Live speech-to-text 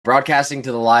broadcasting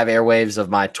to the live airwaves of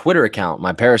my Twitter account,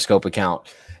 my Periscope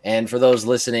account. And for those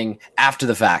listening after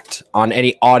the fact on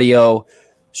any audio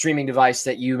streaming device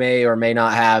that you may or may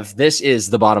not have, this is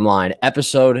The Bottom Line,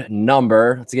 episode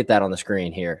number, let's get that on the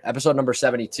screen here, episode number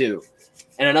 72.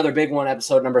 And another big one,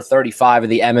 episode number 35 of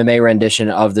the MMA rendition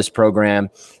of this program.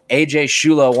 AJ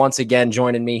Schullo once again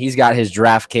joining me. He's got his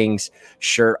DraftKings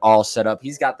shirt all set up.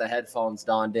 He's got the headphones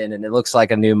donned in, and it looks like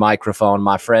a new microphone.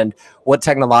 My friend, what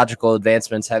technological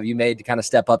advancements have you made to kind of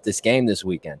step up this game this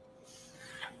weekend?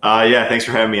 Yeah, thanks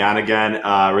for having me on again.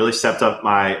 Really stepped up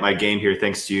my game here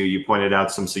thanks to you. You pointed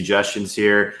out some suggestions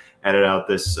here, added out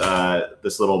this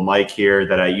little mic here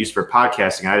that I use for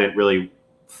podcasting.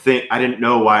 I didn't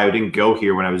know why I didn't go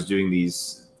here when I was doing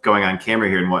these, going on camera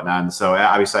here and whatnot. And so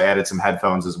obviously I added some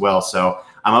headphones as well. So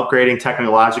I'm upgrading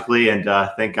technologically, and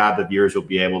thank God the viewers will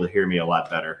be able to hear me a lot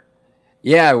better.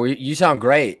 Yeah, you sound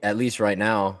great, at least right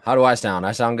now. How do I sound?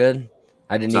 I sound good?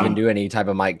 I didn't even do any type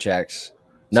of mic checks.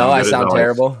 No, I sound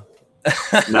terrible.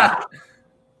 No,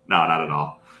 not at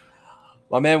all.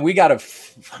 Well, man, we got a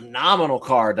phenomenal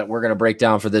card that we're going to break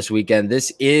down for this weekend.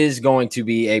 This is going to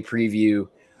be a preview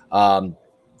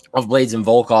of Blaydes and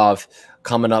Volkov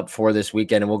coming up for this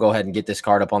weekend, and we'll go ahead and get this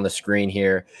card up on the screen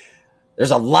here.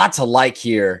 There's a lot to like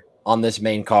here on this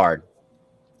main card,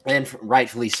 and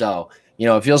rightfully so. You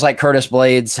know, it feels like Curtis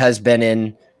Blaydes has been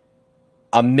in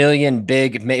a million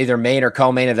big either main or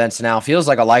co-main events now. Feels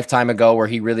like a lifetime ago where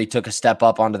he really took a step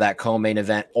up onto that co-main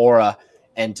event aura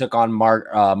and took on Mark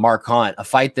Hunt, a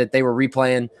fight that they were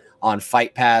replaying on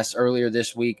Fight Pass earlier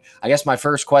this week. I guess my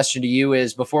first question to you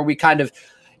is, before we kind of,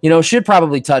 should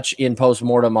probably touch in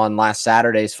post-mortem on last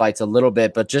Saturday's fights a little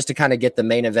bit, but just to kind of get the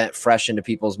main event fresh into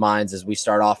people's minds as we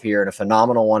start off here, and a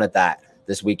phenomenal one at that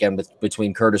this weekend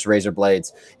between Curtis Razor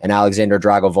Blaydes and Alexander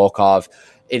Volkov.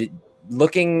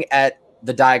 Looking at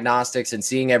the diagnostics and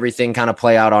seeing everything kind of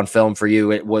play out on film for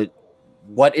you,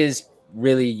 what is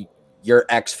really your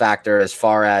X factor as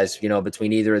far as,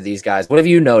 between either of these guys? What have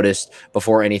you noticed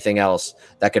before anything else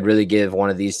that could really give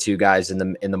one of these two guys in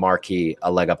the marquee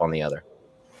a leg up on the other?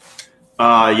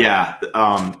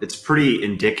 It's pretty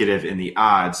indicative in the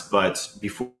odds, but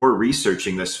before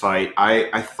researching this fight,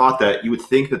 I thought that you would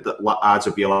think that the odds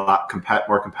would be a lot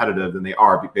more competitive than they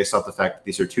are, based off the fact that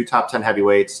these are two top 10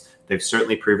 heavyweights. They've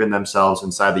certainly proven themselves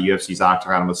inside the UFC's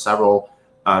octagon with several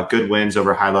good wins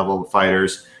over high-level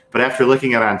fighters. But after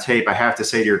looking at it on tape, I have to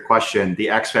say to your question, the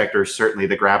X factor is certainly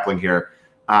the grappling here.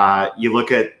 You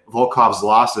look at Volkov's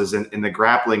losses, and the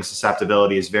grappling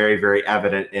susceptibility is very, very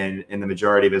evident in the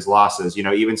majority of his losses.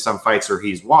 Even some fights where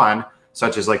he's won,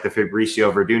 such as like the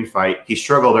Fabricio Verdun fight, he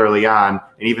struggled early on,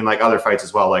 and even like other fights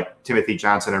as well, like Timothy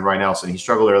Johnson and Roy Nelson, he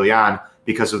struggled early on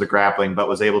because of the grappling, but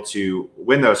was able to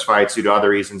win those fights due to other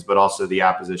reasons, but also the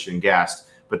opposition gassed.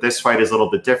 But this fight is a little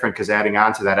bit different because adding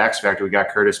on to that X factor, we got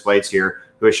Curtis Blaydes here,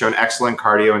 who has shown excellent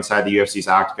cardio inside the UFC's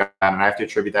octagon, and I have to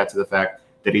attribute that to the fact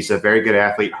that he's a very good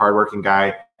athlete, hardworking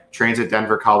guy, trains at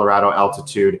Denver, Colorado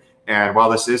altitude. And while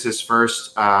this is his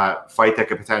first fight that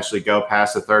could potentially go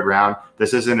past the third round,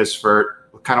 this isn't his first,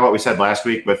 kind of what we said last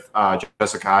week with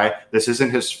Jessica Ai, this isn't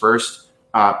his first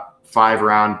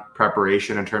 5-round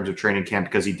preparation in terms of training camp,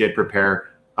 because he did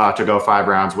prepare to go 5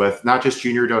 rounds with not just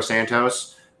Junior Dos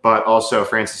Santos, but also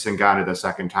Francis Ngannou the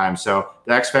second time. So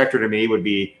the X factor to me would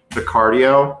be the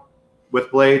cardio with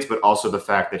Blaydes, but also the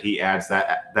fact that he adds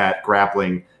that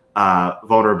grappling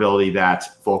vulnerability that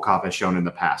Volkov has shown in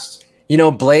the past.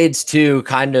 Blaydes too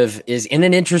kind of is in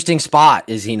an interesting spot,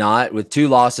 is he not? With 2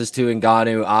 losses to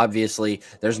Ngannou, obviously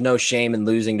there's no shame in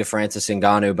losing to Francis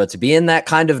Ngannou, but to be in that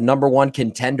kind of #1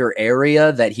 contender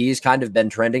area that he's kind of been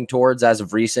trending towards as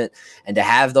of recent, and to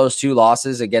have those 2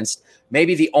 losses against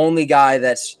maybe the only guy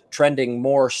that's trending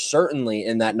more certainly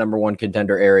in that #1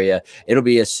 contender area, it'll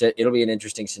be an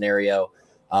interesting scenario,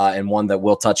 and one that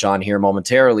we'll touch on here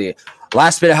momentarily.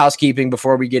 Last bit of housekeeping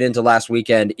before we get into last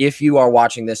weekend. If you are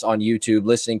watching this on YouTube,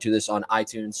 listening to this on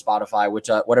iTunes, Spotify,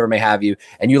 whatever may have you,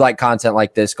 and you like content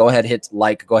like this, go ahead, hit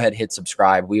like, go ahead, hit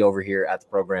subscribe. We over here at the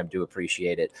program do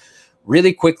appreciate it.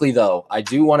 Really quickly, though, I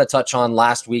do want to touch on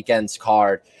last weekend's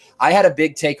card. I had a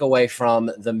big takeaway from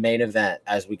the main event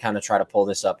as we kind of try to pull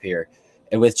this up here,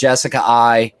 and with Jessica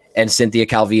Ai and Cynthia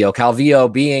Calvillo. Calvillo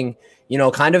being,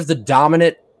 kind of the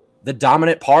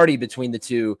dominant party between the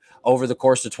two over the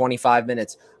course of 25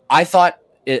 minutes. I thought,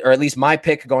 or at least my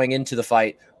pick going into the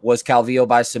fight, was Calvillo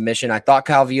by submission. I thought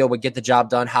Calvillo would get the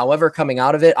job done. However, coming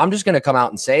out of it, I'm just going to come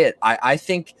out and say it. I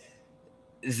think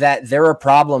that there are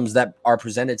problems that are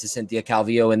presented to Cynthia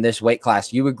Calvillo in this weight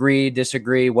class. You agree,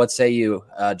 disagree? What say you?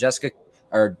 Jessica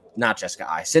or not Jessica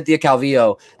Eye, Cynthia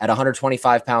Calvillo at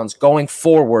 125 pounds. Going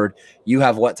forward, you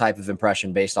have what type of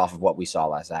impression based off of what we saw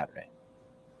last Saturday?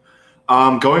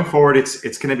 Going forward,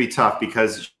 it's going to be tough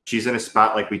because she's in a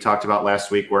spot like we talked about last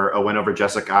week where a win over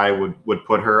Jessica Eye would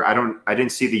put her. I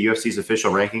didn't see the UFC's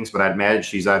official rankings, but I'd imagine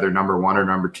she's either number 1 or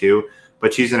number 2.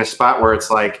 But she's in a spot where it's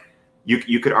like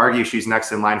you could argue she's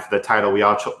next in line for the title. We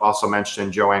also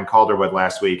mentioned Joanne Calderwood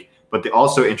last week. But the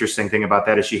also interesting thing about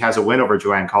that is she has a win over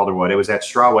Joanne Calderwood. It was at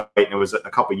strawweight, and it was a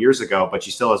couple years ago, but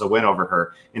she still has a win over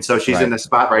her. And so she's in the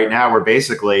spot right now where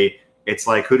basically it's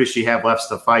like, who does she have left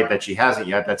to fight that she hasn't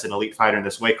yet? That's an elite fighter in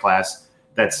this weight class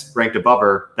that's ranked above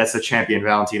her. That's the champion,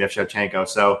 Valentina Shevchenko.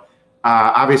 So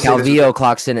obviously Calvillo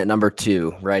clocks in at number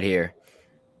 2 right here.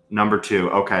 Number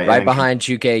 2, okay. Right behind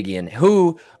Chookagian,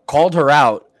 who called her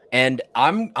out. And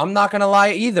I'm not going to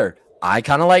lie either. I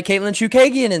kind of like Caitlin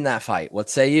Chookagian in that fight. What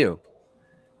say you?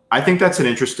 I think that's an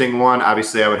interesting one.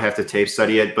 Obviously, I would have to tape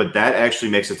study it, but that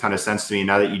actually makes a ton of sense to me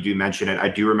now that you do mention it. I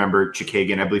do remember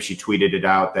Chookagian. I believe she tweeted it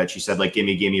out that she said like,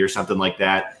 gimme, gimme, or something like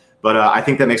that. But I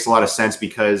think that makes a lot of sense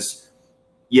because,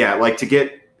 yeah, like to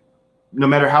get no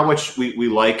matter how much we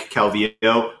like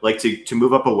Calvillo, like to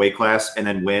move up a weight class and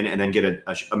then win and then get an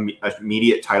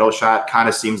immediate title shot kind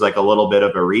of seems like a little bit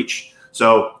of a reach.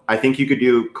 So I think you could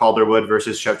do Calderwood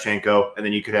versus Shevchenko, and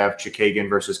then you could have Chookagian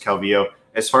versus Calvillo.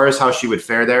 As far as how she would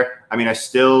fare there, I mean, I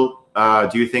still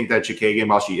do think that Chookagian,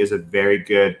 while she is a very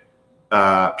good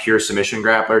pure submission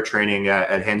grappler training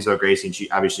at Renzo Gracie,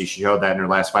 and she showed that in her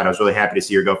last fight. I was really happy to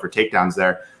see her go for takedowns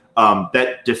there.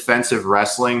 That defensive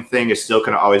wrestling thing is still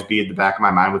going to always be at the back of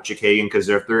my mind with Chookagian because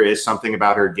if there is something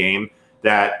about her game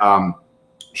that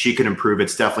she can improve,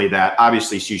 it's definitely that.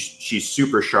 Obviously, she's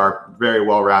super sharp, very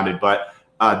well-rounded, but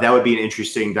that would be an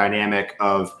interesting dynamic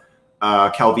of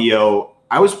Calvillo.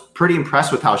 I was pretty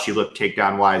impressed with how she looked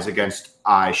takedown-wise against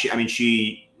Eye.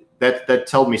 That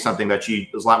told me something that she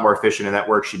was a lot more efficient in that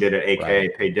work she did at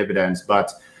AK, paid dividends.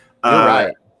 But you're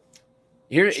right.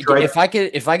 If I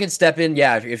could step in,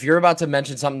 if you're about to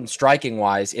mention something striking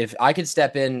wise, if I could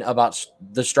step in about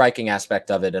the striking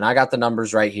aspect of it, and I got the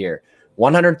numbers right here.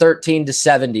 113 to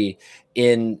 70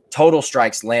 in total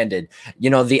strikes landed. You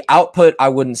know, the output I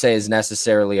wouldn't say is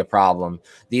necessarily a problem.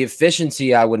 The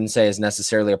efficiency I wouldn't say is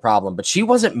necessarily a problem, but she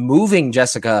wasn't moving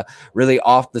Jessica really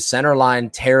off the center line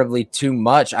terribly too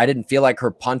much. I didn't feel like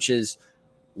her punches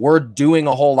were doing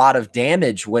a whole lot of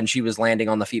damage when she was landing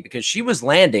on the feet because she was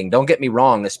landing, don't get me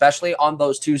wrong, especially on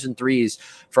those 2s and 3s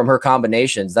from her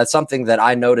combinations. That's something that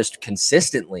I noticed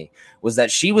consistently was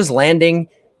that she was landing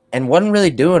and wasn't really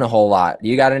doing a whole lot.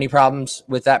 You got any problems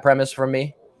with that premise from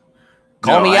me?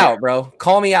 Call me out, bro.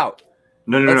 Call me out.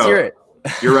 No. Let's hear it.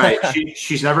 You're right.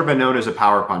 She's never been known as a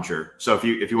power puncher. So if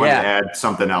you want to add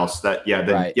something else, you're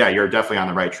definitely on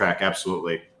the right track.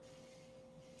 Absolutely.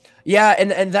 Yeah,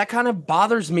 and that kind of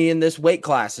bothers me in this weight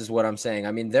class is what I'm saying.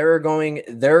 I mean, there are going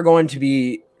to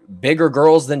be bigger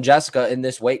girls than Jessica in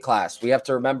this weight class. We have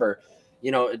to remember,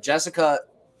 you know, Jessica,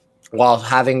 while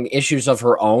having issues of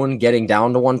her own, getting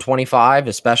down to 125,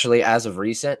 especially as of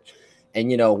recent. And,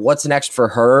 you know, what's next for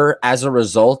her as a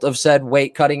result of said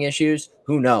weight cutting issues?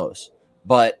 Who knows?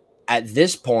 But at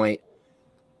this point,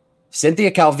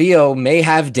 Cynthia Calvillo may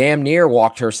have damn near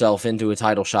walked herself into a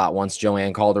title shot once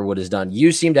Joanne Calderwood is done.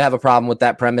 You seem to have a problem with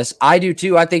that premise. I do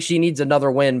too. I think she needs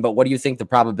another win. But what do you think the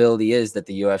probability is that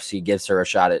the UFC gives her a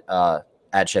shot at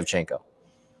Shevchenko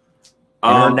in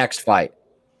her next fight?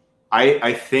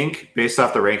 I think based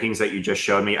off the rankings that you just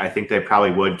showed me, I think they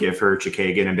probably would give her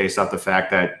Chookagian, and based off the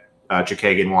fact that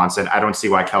Chookagian wants it, I don't see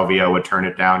why Calvillo would turn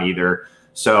it down either.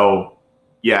 So,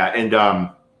 yeah, and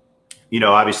you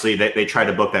know, obviously they tried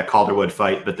to book that Calderwood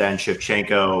fight, but then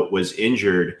Shevchenko was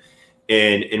injured,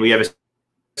 and we have a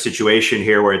situation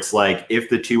here where it's like if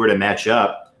the two were to match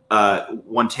up.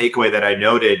 One takeaway that I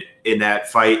noted in that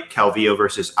fight, Calvillo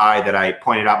versus Eye, that I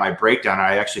pointed out in my breakdown, and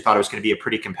I actually thought it was going to be a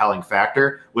pretty compelling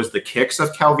factor, was the kicks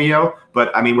of Calvillo.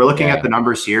 But, I mean, we're looking at the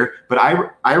numbers here. But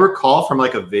I recall from,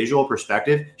 like, a visual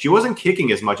perspective, she wasn't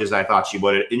kicking as much as I thought she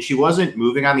would, and she wasn't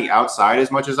moving on the outside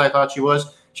as much as I thought she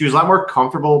was. She was a lot more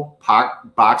comfortable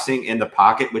boxing in the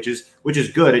pocket, which is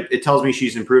good. It tells me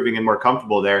she's improving and more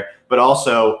comfortable there. But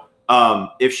also,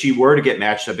 if she were to get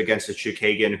matched up against a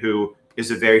Chookagian who is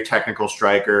a very technical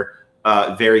striker,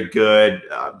 very good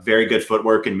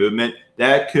footwork and movement,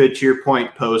 that could, to your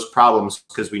point, pose problems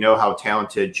because we know how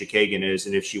talented Chookagian is.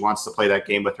 And if she wants to play that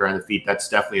game with her on the feet, that's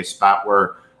definitely a spot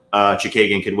where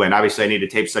Chookagian could win. Obviously, I need to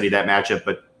tape study that matchup,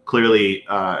 but clearly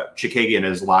Chookagian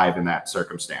is live in that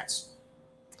circumstance.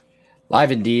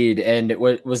 Live indeed. And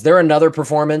was there another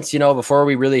performance, before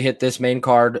we really hit this main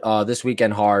card this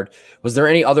weekend hard, was there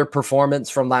any other performance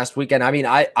from last weekend? I mean,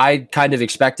 I kind of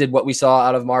expected what we saw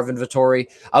out of Marvin Vettori.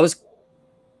 I was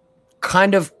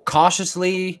kind of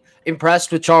cautiously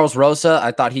impressed with Charles Rosa.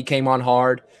 I thought he came on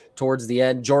hard towards the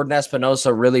end. Jordan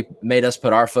Espinosa really made us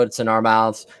put our foots in our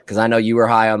mouths, because I know you were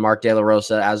high on Mark De La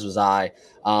Rosa, as was I.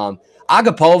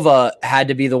 Agapova had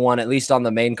to be the one, at least on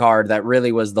the main card, that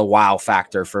really was the wow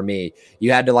factor for me.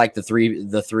 You had to like the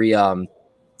three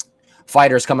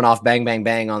fighters coming off bang, bang,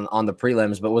 bang on the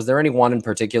prelims, but was there any one in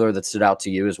particular that stood out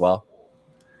to you as well?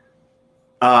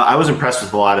 I was impressed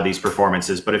with a lot of these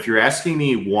performances, but if you're asking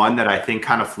me one that I think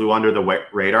kind of flew under the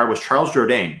radar, was Charles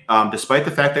Jourdain. Despite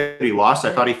the fact that he lost,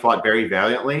 I thought he fought very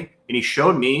valiantly, and he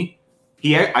showed me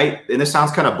and this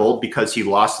sounds kind of bold because he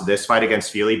lost this fight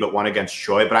against Fili but won against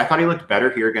Choi, but I thought he looked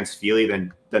better here against Fili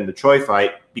than the Choi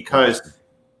fight, because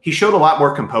he showed a lot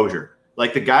more composure.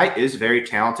 Like, the guy is very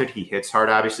talented. He hits hard.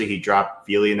 Obviously, he dropped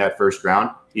Fili in that first round.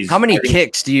 How many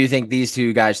kicks do you think these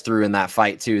two guys threw in that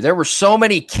fight too? There were so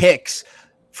many kicks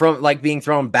from like being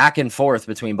thrown back and forth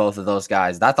between both of those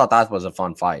guys. I thought that was a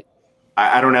fun fight.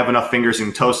 I don't have enough fingers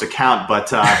and toes to count,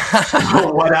 but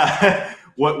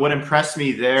what impressed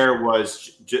me there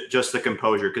was just the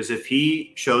composure. Because if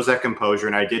he shows that composure,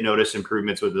 and I did notice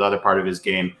improvements with the other part of his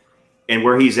game and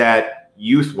where he's at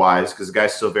youth-wise, because the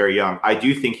guy's still very young, I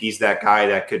do think he's that guy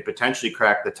that could potentially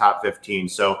crack the top 15.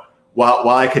 So while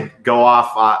I could go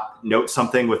off, note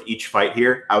something with each fight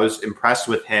here, I was impressed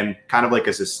with him kind of like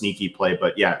as a sneaky play.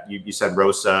 But yeah, you said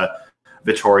Rosa,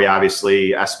 Vettori,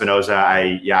 obviously, Espinoza.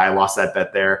 I lost that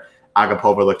bet there.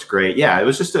 Agapova looked great. Yeah, it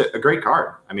was just a great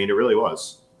card. I mean, it really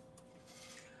was.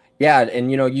 Yeah, and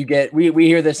we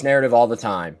hear this narrative all the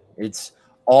time. It's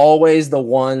always the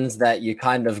ones that you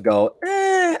kind of go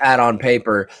at on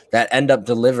paper that end up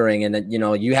delivering, and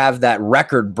you have that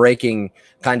record-breaking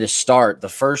kind of start. The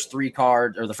first three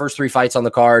fights on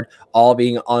the card all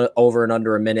being over and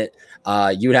under a minute.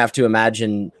 You'd have to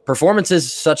imagine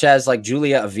performances such as like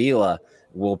Julia Avila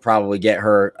will probably get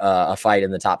her a fight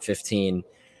in the top 15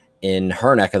 in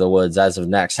her neck of the woods as of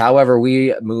next. However,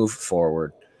 we move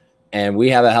forward, and we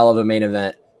have a hell of a main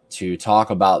event to talk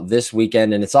about this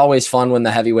weekend. And it's always fun when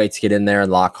the heavyweights get in there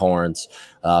and lock horns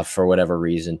for whatever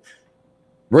reason.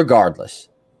 Regardless.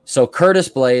 So Curtis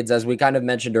Blaydes, as we kind of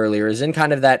mentioned earlier, is in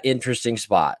kind of that interesting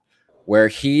spot where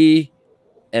he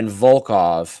and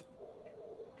Volkov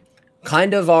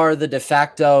kind of are the de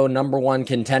facto #1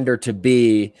 contender to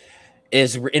be,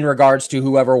 is in regards to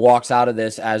whoever walks out of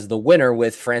this as the winner,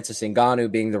 with Francis Ngannou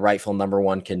being the rightful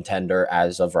 #1 contender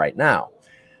as of right now.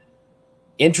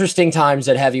 Interesting times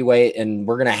at heavyweight, and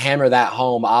we're going to hammer that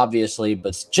home, obviously,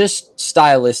 but just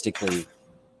stylistically,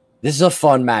 this is a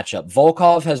fun matchup.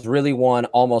 Volkov has really won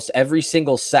almost every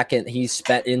single second he's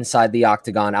spent inside the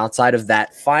octagon, outside of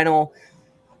that final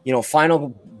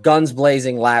guns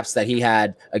blazing laps that he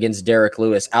had against Derek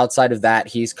Lewis. Outside of that,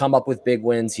 he's come up with big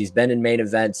wins. He's been in main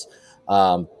events,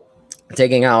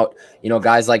 taking out,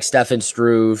 guys like Stefan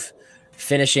Struve,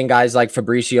 finishing guys like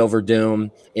Fabricio Verdum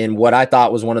in what I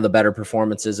thought was one of the better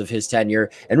performances of his tenure,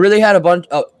 and really had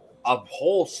a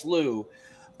whole slew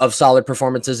of solid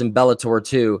performances in Bellator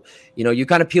too. You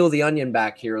kind of peel the onion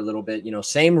back here a little bit.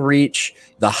 Same reach.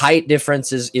 The height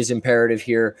difference is imperative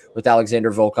here with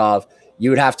Alexander Volkov. You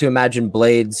would have to imagine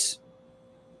Blaydes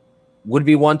would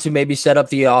be one to maybe set up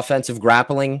the offensive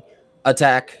grappling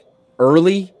attack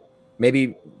early,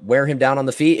 maybe wear him down on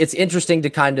the feet. It's interesting to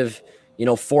kind of,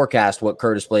 forecast what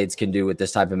Curtis Blaydes can do with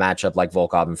this type of matchup like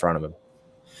Volkov in front of him.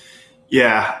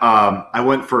 Yeah, I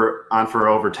went on for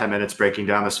over 10 minutes breaking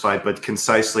down this fight, but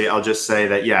concisely, I'll just say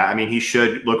that, yeah, I mean, he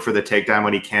should look for the takedown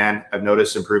when he can. I've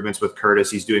noticed improvements with Curtis.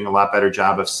 He's doing a lot better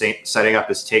job of setting up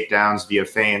his takedowns via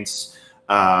feints,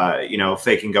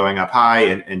 faking going up high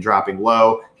and dropping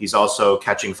low. He's also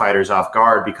catching fighters off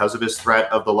guard because of his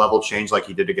threat of the level change, like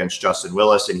he did against Justin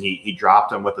Willis, and he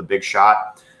dropped him with a big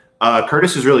shot.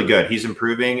 Curtis is really good. He's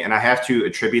improving, and I have to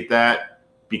attribute that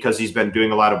because he's been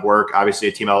doing a lot of work, obviously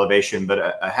a team elevation,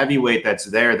 but a heavyweight that's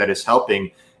there that is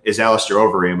helping is Alistair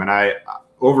Overeem. And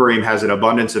Overeem has an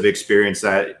abundance of experience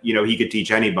that, he could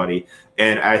teach anybody.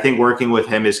 And I think working with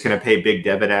him is going to pay big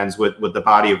dividends with the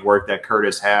body of work that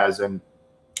Curtis has. And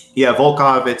yeah,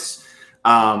 Volkov,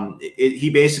 he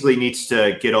basically needs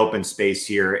to get open space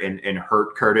here and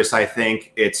hurt Curtis. I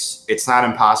think it's not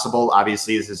impossible.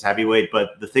 Obviously, this is heavyweight,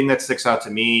 but the thing that sticks out to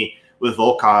me with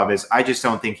Volkov is I just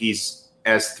don't think he's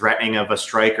as threatening of a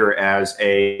striker as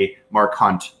a Mark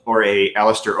Hunt or a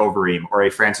Alistair Overeem or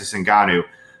a Francis Ngannou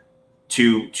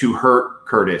to hurt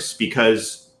Curtis,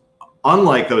 because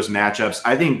unlike those matchups,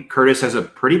 I think Curtis has a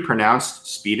pretty pronounced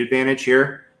speed advantage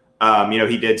here.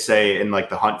 He did say in like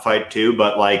the Hunt fight too,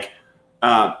 but like,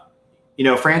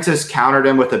 Francis countered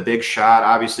him with a big shot.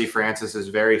 Obviously, Francis is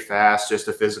very fast, just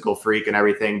a physical freak and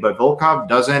everything, but Volkov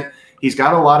doesn't. He's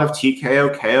got a lot of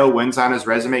TKO, KO wins on his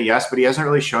resume, yes, but he hasn't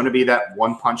really shown to be that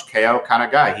one-punch KO kind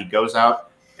of guy. He goes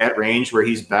out at range where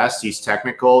he's best. He's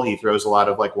technical. He throws a lot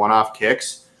of like one-off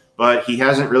kicks, but he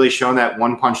hasn't really shown that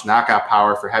one-punch knockout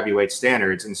power for heavyweight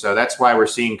standards. And so that's why we're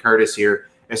seeing Curtis here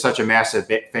as such a massive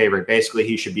favorite. Basically,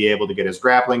 he should be able to get his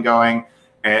grappling going,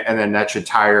 and then that should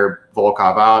tire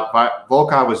Volkov out. But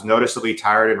Volkov was noticeably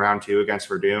tired in round 2 against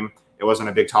Verdum. It wasn't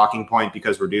a big talking point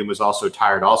because Verdum was also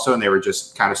tired also, and they were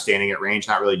just kind of standing at range,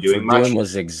 not really doing much. Verdum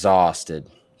was exhausted.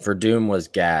 Verdum was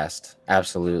gassed.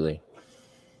 Absolutely.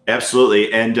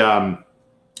 Absolutely. And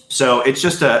so it's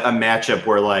just a matchup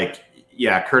where, like,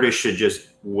 yeah, Curtis should just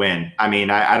win. I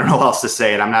mean, I don't know how else to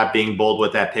say it. I'm not being bold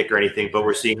with that pick or anything, but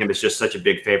we're seeing him as just such a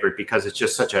big favorite because it's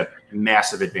just such a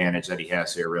massive advantage that he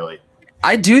has here, really.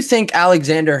 I do think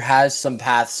Alexander has some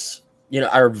paths,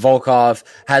 or Volkov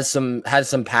has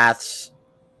some paths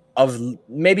of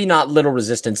maybe not little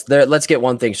resistance. Let's get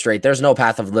one thing straight. There's no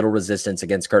path of little resistance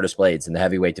against Curtis Blaydes in the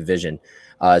heavyweight division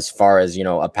as far as,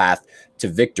 a path to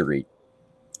victory.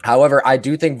 However, I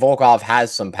do think Volkov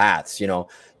has some paths,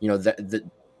 the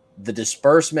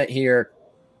disbursement here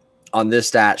on this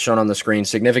stat shown on the screen,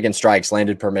 significant strikes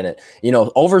landed per minute,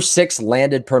 over 6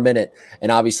 landed per minute.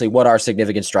 And obviously, what are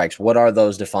significant strikes? What are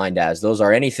those defined as? Those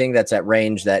are anything that's at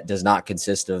range that does not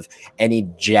consist of any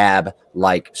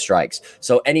jab-like strikes.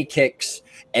 So any kicks,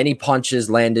 any punches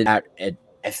landed at an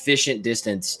efficient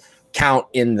distance count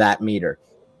in that meter.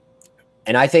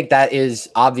 And I think that is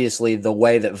obviously the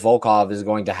way that Volkov is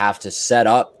going to have to set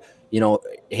up,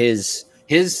 his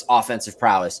offensive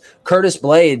prowess. Curtis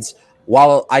Blaydes,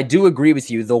 while I do agree with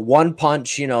you, the one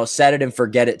punch, set it and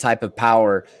forget it type of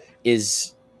power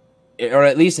is, or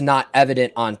at least not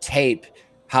evident on tape.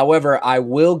 However, I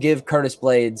will give Curtis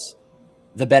Blaydes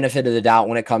the benefit of the doubt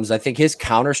when it comes. I think his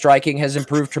counter striking has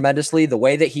improved tremendously. The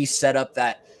way that he set up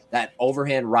that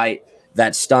overhand right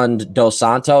that stunned Dos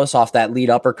Santos off that lead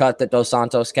uppercut that Dos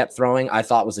Santos kept throwing, I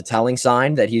thought was a telling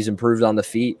sign that he's improved on the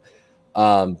feet.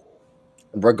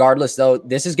 Regardless, though,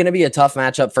 this is going to be a tough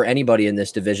matchup for anybody in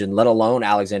this division, let alone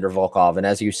Alexander Volkov. And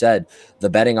as you said, the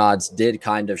betting odds did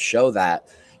kind of show that.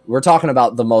 We're talking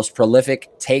about the most prolific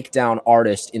takedown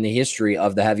artist in the history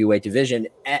of the heavyweight division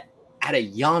at a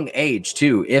young age,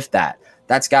 too, if that.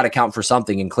 That's got to count for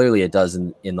something, and clearly it does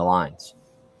in the lines.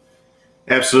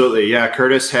 Absolutely. Yeah,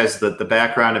 Curtis has the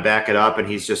background to back it up, and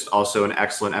he's just also an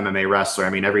excellent MMA wrestler. I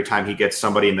mean, every time he gets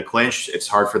somebody in the clinch, it's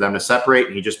hard for them to separate,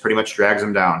 and he just pretty much drags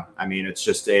them down. I mean, it's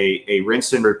just a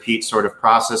rinse and repeat sort of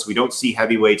process. We don't see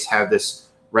heavyweights have this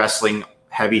wrestling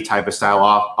heavy type of style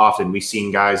often. We've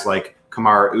seen guys like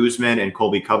Kamaru Usman and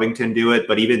Colby Covington do it,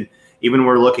 but even when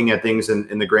we're looking at things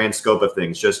in the grand scope of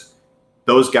things, just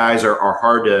those guys are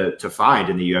hard to find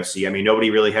in the UFC. I mean,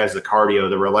 nobody really has the cardio,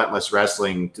 the relentless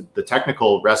wrestling, the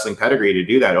technical wrestling pedigree to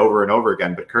do that over and over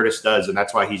again, but Curtis does, and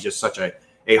that's why he's just such a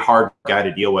hard guy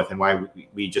to deal with and why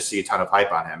we just see a ton of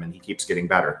hype on him, and he keeps getting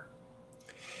better.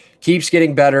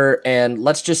 And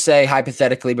let's just say,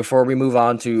 hypothetically, before we move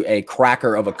on to a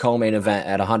cracker of a co-main event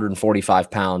at 145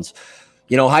 pounds,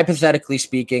 hypothetically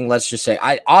speaking, let's just say,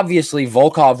 obviously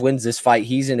Volkov wins this fight.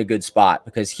 He's in a good spot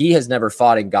because he has never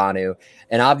fought Ngannou.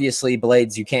 And obviously,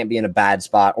 Blaydes, you can't be in a bad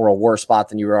spot or a worse spot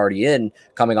than you were already in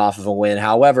coming off of a win.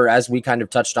 However, as we kind of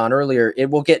touched on earlier, it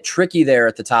will get tricky there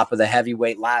at the top of the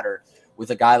heavyweight ladder with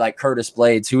a guy like Curtis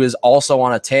Blaydes, who is also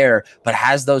on a tear, but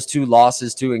has those 2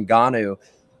 losses to Ngannou.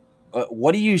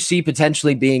 What do you see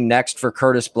potentially being next for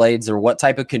Curtis Blaydes, or what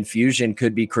type of confusion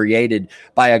could be created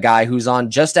by a guy who's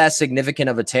on just as significant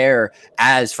of a tear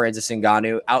as Francis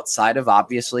Ngannou, outside of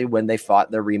obviously when they fought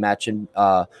their rematch in,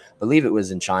 I believe it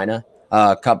was in China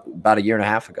about a year and a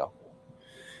half ago?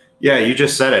 Yeah, you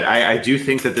just said it. I do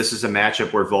think that this is a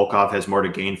matchup where Volkov has more to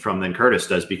gain from than Curtis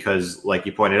does because, like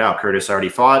you pointed out, Curtis already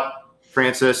fought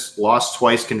Francis, lost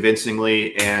twice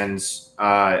convincingly, and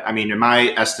I mean, in my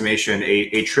estimation,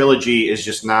 a trilogy is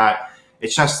just not –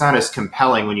 it's just not as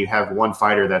compelling when you have one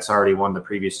fighter that's already won the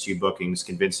previous 2 bookings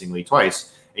convincingly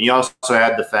twice. And you also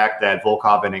add the fact that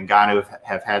Volkov and Ngannou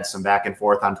have had some back and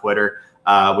forth on Twitter,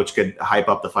 which could hype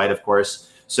up the fight, of course.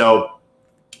 So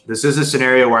this is a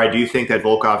scenario where I do think that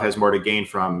Volkov has more to gain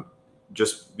from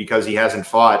just because he hasn't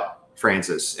fought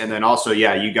Francis. And then also,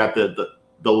 yeah, you got the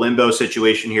limbo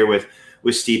situation here with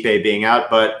Stipe being out,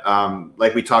 but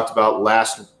like we talked about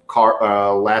last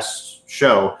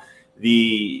show,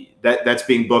 that's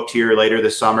being booked here later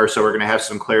this summer, so we're going to have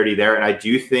some clarity there. And I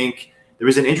do think there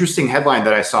was an interesting headline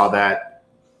that I saw that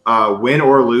win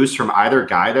or lose from either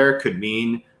guy there could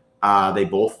mean they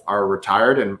both are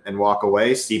retired and walk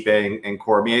away, Stipe and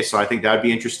Cormier. So I think that would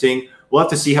be interesting. We'll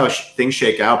have to see how things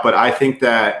shake out, but I think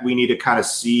that we need to kind of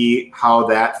see how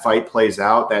that fight plays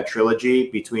out, that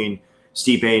trilogy between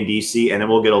Stipe and DC, and then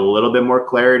we'll get a little bit more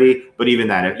clarity. But even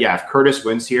then, if Curtis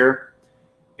wins here,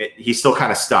 he's still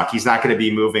kind of stuck. He's not going to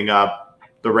be moving up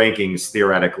the rankings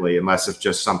theoretically, unless it's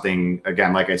just something,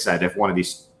 again, like I said, if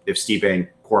Stipe and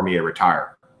Cormier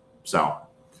retire. So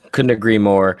couldn't agree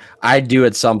more. I do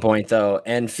at some point, though,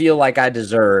 and feel like I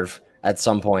deserve at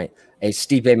some point a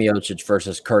Stipe Miocic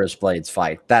versus Curtis Blaydes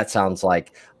fight. That sounds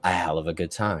like a hell of a good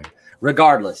time.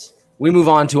 Regardless, we move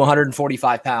on to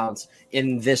 145 pounds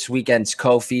in this weekend's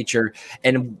co-feature,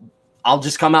 and I'll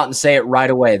just come out and say it right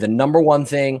away. The number one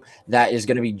thing that is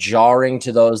going to be jarring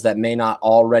to those that may not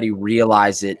already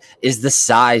realize it is the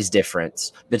size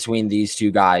difference between these two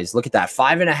guys. Look at that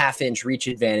 5.5-inch reach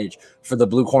advantage for the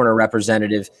blue corner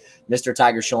representative, Mr.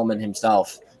 Tiger Schulman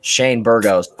himself, Shane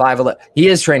Burgos, 5'11". He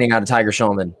is training out of Tiger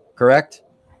Schulman, correct?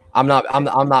 I'm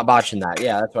not botching that.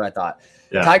 Yeah, that's what I thought.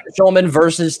 Yeah. Tiger Schulman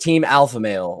versus Team Alpha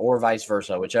Male, or vice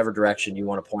versa, whichever direction you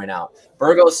want to point out.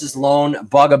 Burgos' lone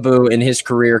bugaboo in his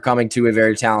career, coming to a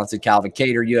very talented Calvin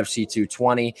Kattar, UFC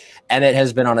 220. Emmett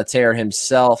has been on a tear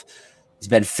himself. He's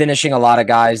been finishing a lot of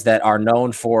guys that are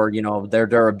known for, their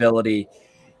durability.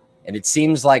 And it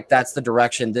seems like that's the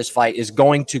direction this fight is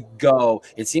going to go.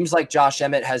 It seems like Josh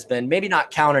Emmett has been maybe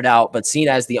not counted out, but seen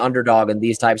as the underdog in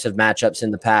these types of matchups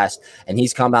in the past. And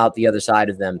he's come out the other side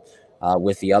of them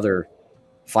with the other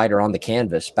fighter on the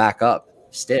canvas, back up,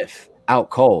 stiff, out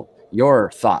cold. Your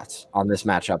thoughts on this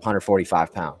matchup,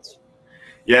 145 pounds?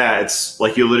 Yeah, it's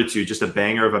like you alluded to, just a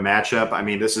banger of a matchup. I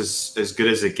mean, this is as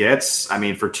good as it gets. I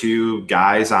mean, for two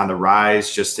guys on the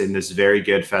rise, just in this very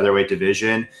good featherweight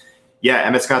division. Yeah,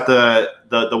 Emmett's got the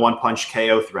one-punch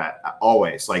KO threat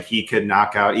always. Like, he could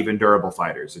knock out even durable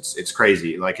fighters. It's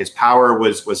crazy. Like, his power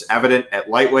was evident at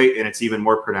lightweight, and it's even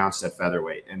more pronounced at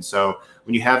featherweight. And so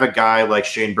when you have a guy like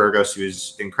Shane Burgos,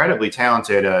 who's incredibly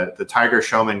talented, the Tiger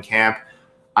Schulman camp,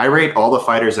 I rate all the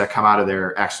fighters that come out of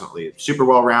there excellently. Super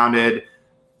well-rounded,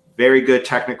 very good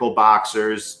technical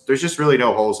boxers. There's just really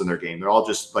no holes in their game. They're all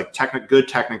just like good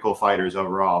technical fighters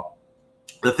overall.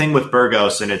 The thing with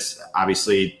Burgos, and it's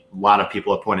obviously a lot of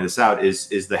people have pointed this out,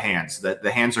 is the hands.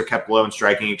 The hands are kept low in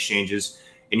striking exchanges,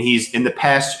 and he's in the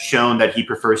past shown that he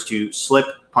prefers to slip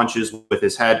punches with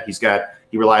his head.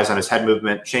 He relies on his head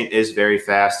movement. Shane is very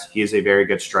fast. He is a very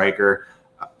good striker,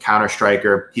 counter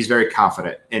striker. He's very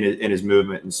confident in his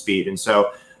movement and speed. And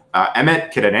so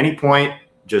Emmett could at any point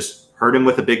just hurt him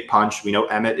with a big punch. We know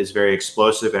Emmett is very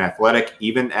explosive and athletic,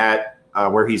 even at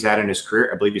where he's at in his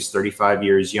career. I believe he's 35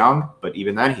 years young, but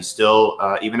even then, he's still,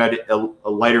 even at a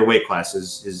lighter weight class,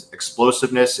 his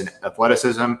explosiveness and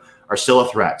athleticism are still a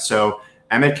threat. So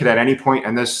Emmett could at any point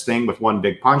end this thing with one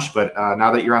big punch, but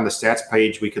now that you're on the stats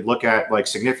page, we could look at like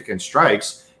significant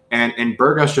strikes, and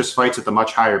Burgos just fights at the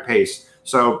much higher pace.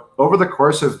 So over the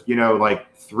course of,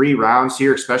 like 3 rounds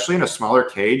here, especially in a smaller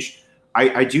cage,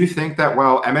 I do think that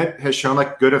while Emmett has shown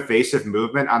like good evasive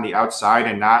movement on the outside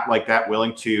and not like that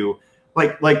willing to,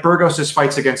 like Burgos'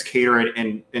 fights against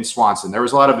Kattar and Swanson, there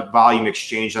was a lot of volume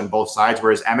exchange on both sides,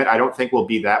 whereas Emmett, I don't think will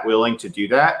be that willing to do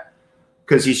that,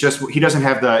 because he just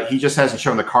hasn't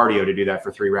shown the cardio to do that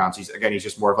for 3 rounds. He's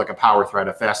just more of like a power threat,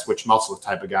 a fast switch muscle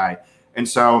type of guy. And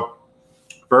so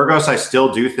Burgos, I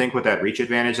still do think with that reach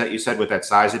advantage that you said, with that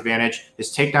size advantage,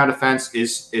 his takedown defense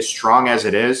is strong as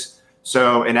it is.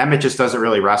 So, and Emmett just doesn't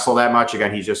really wrestle that much.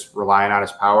 Again, he's just relying on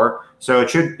his power. So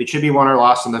it should be won or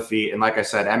lost on the feet. And like I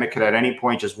said, Emmett could at any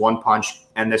point just one punch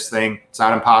end this thing. It's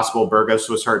not impossible. Burgos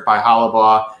was hurt by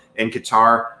Hollabaugh in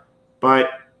Qatar. But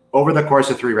over the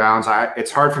course of 3 rounds, it's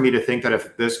hard for me to think that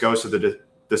if this goes to the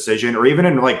decision, or even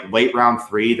in like late round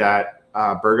 3, that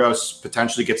Burgos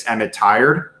potentially gets Emmett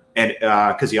tired, and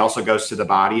because he also goes to the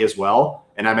body as well.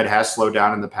 And Emmett has slowed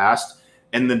down in the past.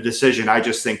 In the decision, I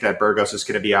just think that Burgos is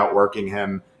going to be outworking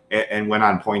him and win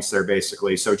on points there,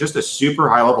 basically. So just a super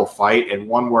high-level fight, and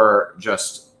one where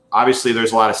just obviously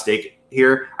there's a lot of stake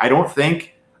here. I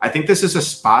think this is a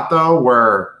spot, though,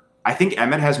 where I think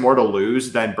Emmett has more to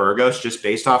lose than Burgos just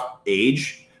based off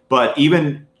age. But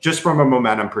even just from a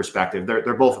momentum perspective,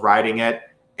 they're both riding it,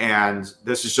 and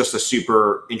this is just a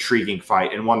super intriguing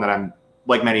fight, and one that I'm,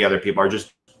 like many other people, are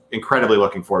just incredibly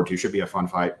looking forward to. Should be a fun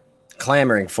fight.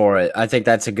 Clamoring for it. I think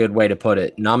that's a good way to put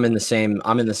it. And I'm in the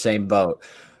same boat.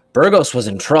 Burgos was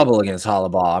in trouble against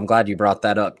Hollabaugh. I'm glad you brought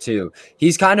that up too.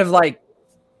 He's kind of like,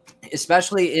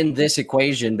 especially in this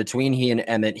equation between he and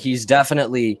Emmett, he's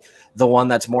definitely the one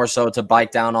that's more so to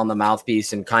bite down on the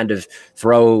mouthpiece and kind of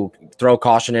throw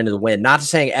caution into the wind. Not to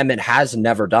say Emmett has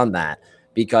never done that,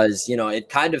 because, you know, it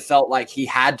kind of felt like he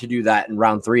had to do that in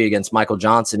round 3 against Michael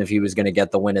Johnson if he was going to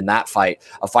get the win in that fight,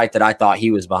 a fight that I thought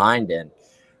he was behind in.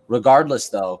 Regardless,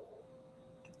 though,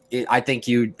 I think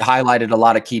you highlighted a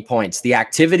lot of key points. The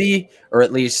activity, or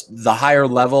at least the higher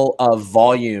level of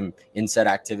volume in said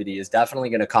activity, is definitely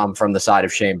going to come from the side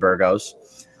of Shane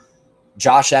Burgos.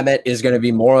 Josh Emmett is going to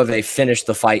be more of a finish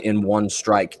the fight in one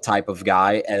strike type of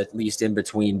guy, at least in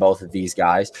between both of these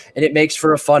guys. And it makes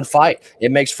for a fun fight. It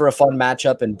makes for a fun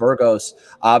matchup. And Burgos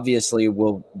obviously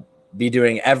will be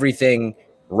doing everything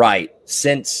right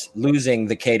since losing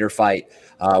the Cater fight,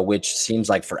 which seems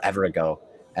like forever ago,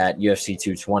 at UFC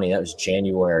 220. That was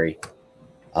January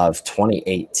of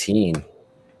 2018.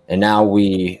 And now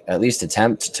we at least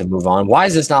attempt to move on. Why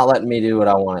is this not letting me do what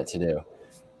I want it to do?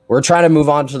 We're trying to move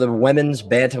on to the women's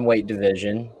bantamweight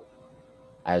division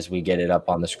as we get it up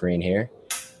on the screen here.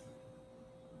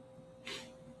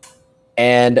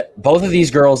 And both of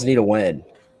these girls need a win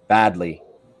badly.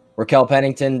 Raquel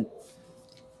Pennington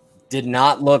did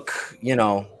not look, you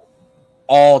know,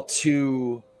 all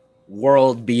too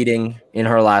world beating in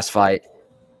her last fight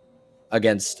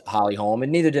against Holly Holm,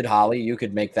 and neither did Holly. You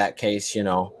could make that case, you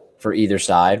know, for either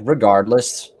side.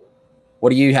 Regardless,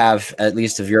 what do you have, at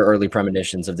least of your early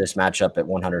premonitions of this matchup at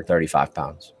 135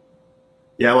 pounds?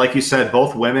 Yeah, like you said,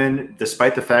 both women,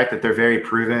 despite the fact that they're very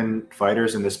proven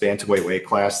fighters in this bantamweight weight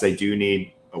class, they do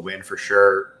need a win for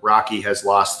sure. Rocky has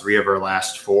lost 3 of her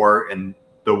last 4, and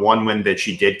the one win that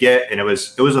she did get, and it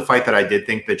was a fight that I did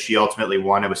think that she ultimately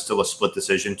won. It was still a split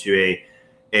decision to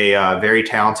a very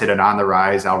talented and on the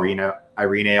rise Irene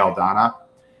Aldana.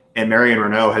 And Marion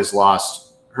Renault has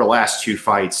lost her last 2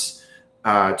 fights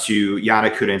to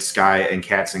Yana Kunitskaya and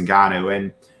Kat Zingano.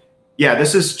 And yeah,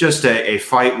 this is just a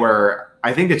fight where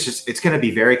I think it's going to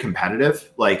be very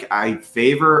competitive. Like, I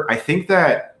think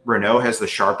that Renault has the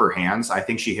sharper hands. I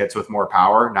think she hits with more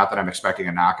power. Not that I'm expecting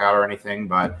a knockout or anything,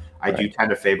 but I do tend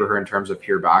to favor her in terms of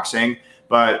pure boxing.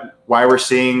 But why we're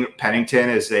seeing Pennington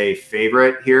as a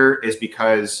favorite here is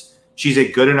because she's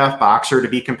a good enough boxer to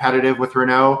be competitive with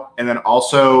Renault. And then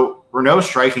also Renault's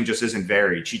striking just isn't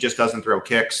varied. She just doesn't throw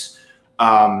kicks.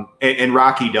 And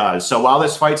Rocky does. So while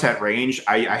this fight's at range,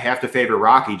 I have to favor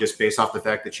Rocky just based off the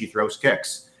fact that she throws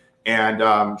kicks.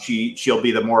 And she'll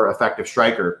be the more effective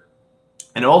striker.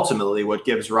 And ultimately what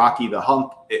gives Rocky the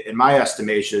hump, in my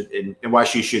estimation, and why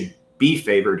she should be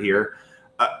favored here,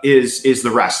 is the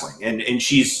wrestling. And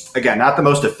she's, again, not the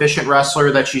most efficient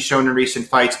wrestler that she's shown in recent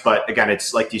fights, but again,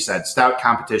 it's like you said, stout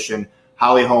competition.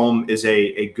 Holly Holm is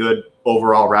a good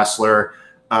overall wrestler.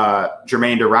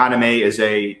 Germaine Duraname is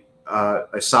a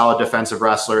solid defensive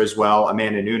wrestler as well.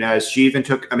 Amanda Nunes, she even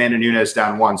took Amanda Nunes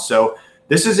down once. So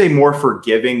this is a more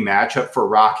forgiving matchup for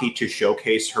Rocky to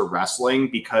showcase her wrestling,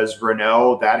 because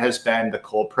Renault, that has been the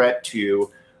culprit to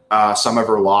some of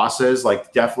her losses.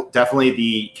 Like definitely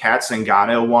the Kat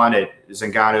Zingano one.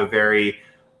 Zingano very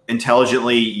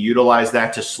intelligently utilized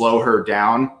that to slow her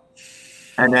down.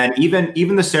 And then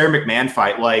even the Sarah McMahon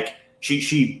fight, like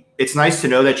it's nice to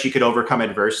know that she could overcome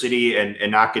adversity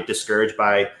and not get discouraged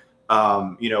by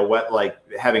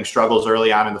having struggles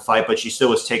early on in the fight, but she still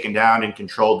was taken down and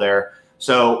controlled there.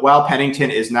 So while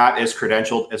Pennington is not as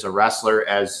credentialed as a wrestler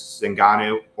as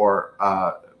Zingano or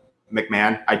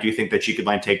McMahon, I do think that she could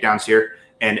land takedowns here.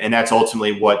 And that's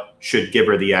ultimately what should give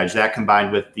her the edge. That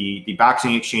combined with the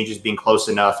boxing exchanges being close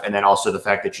enough, and then also the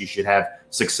fact that she should have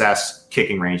success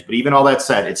kicking range. But even all that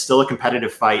said, it's still a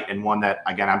competitive fight, and one that,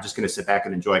 again, I'm just going to sit back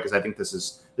and enjoy, because I think this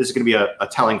is going to be a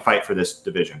telling fight for this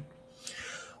division.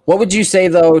 What would you say,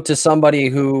 though, to somebody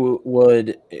who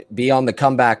would be on the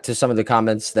comeback to some of the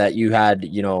comments that you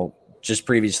had, just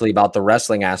previously about the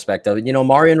wrestling aspect of it?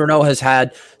 Marion Renault has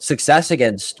had success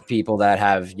against people that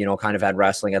have, kind of had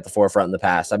wrestling at the forefront in the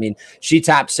past. I mean, she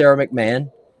tapped Sarah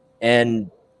McMahon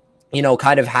and,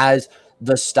 kind of has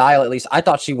the style. At least I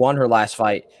thought she won her last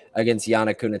fight against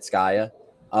Yana Kunitskaya.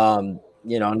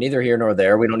 Neither here nor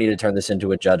there. We don't need to turn this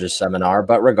into a judge's seminar,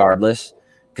 but regardless,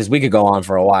 because we could go on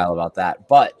for a while about that.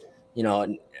 But,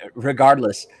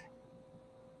 regardless,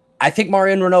 I think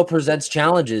Marion Renault presents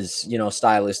challenges,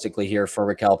 stylistically here for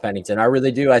Raquel Pennington. I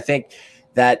really do. I think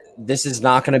that this is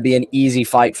not going to be an easy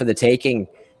fight for the taking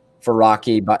for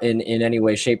Rocky, but in any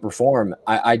way, shape, or form.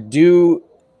 I do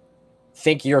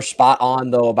think you're spot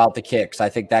on, though, about the kicks. I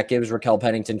think that gives Raquel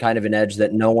Pennington kind of an edge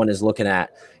that no one is looking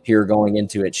at here going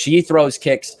into it. She throws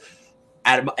kicks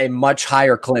at a much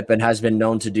higher clip and has been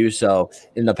known to do so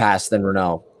in the past than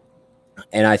Renault.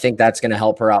 And I think that's going to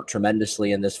help her out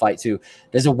tremendously in this fight too.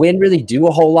 Does a win really do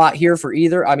a whole lot here for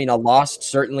either? I mean, a loss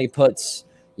certainly puts,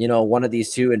 you know, one of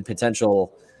these two in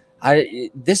potential.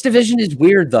 This division is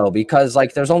weird though, because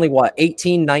like there's only what,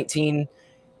 18, 19,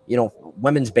 you know,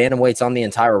 women's bantamweights on the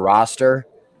entire roster.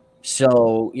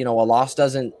 So, you know, a loss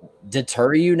doesn't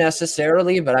deter you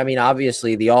necessarily, but I mean,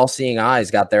 obviously the all-seeing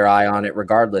eyes got their eye on it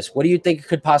regardless. What do you think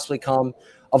could possibly come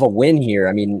of a win here?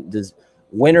 I mean, does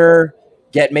winner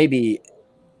get maybe,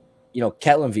 you know,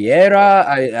 Ketlin Vieira?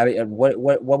 I mean,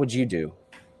 what would you do?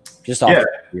 Just off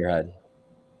your head.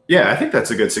 Yeah, I think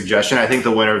that's a good suggestion. I think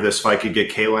the winner of this fight could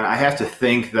get Caitlin. I have to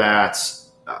think that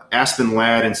Aspen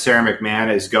Ladd and Sarah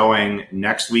McMahon is going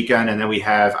next weekend, and then we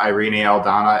have Irene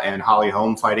Aldana and Holly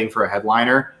Holm fighting for a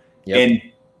headliner. Yep. And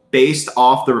based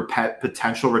off the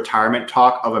potential retirement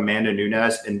talk of Amanda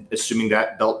Nunes, and assuming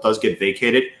that belt does get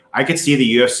vacated, I could see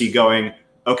the UFC going,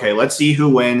 okay, let's see who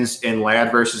wins in Ladd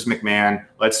versus McMahon.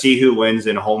 Let's see who wins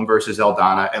in Holm versus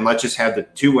Aldana, and let's just have the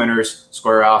two winners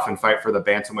square off and fight for the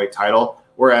bantamweight title.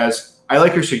 Whereas I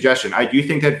like your suggestion. I do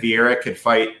think that Vieira could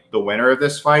fight the winner of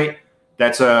this fight.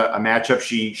 That's a matchup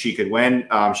she could win.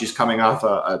 She's coming off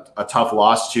a tough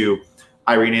loss to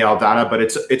Irene Aldana, but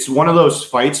it's one of those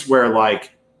fights where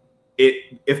like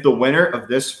if the winner of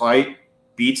this fight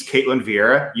beats Caitlin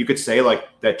Vieira, you could say like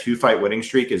that 2-fight winning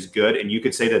streak is good, and you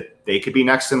could say that they could be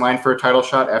next in line for a title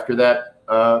shot after that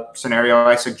scenario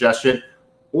I suggested.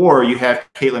 Or you have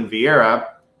Caitlin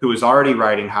Vieira, who is already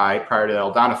riding high prior to the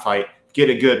Aldana fight,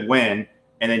 get a good win,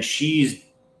 and then she's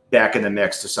back in the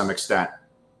mix to some extent.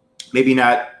 Maybe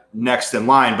not next in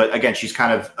line, but again, she's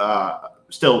kind of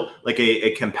still like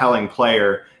a compelling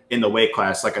player in the weight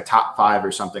class, like a top 5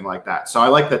 or something like that. So I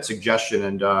like that suggestion.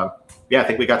 And yeah, I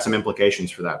think we got some implications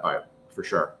for that fight for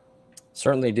sure.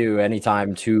 Certainly do.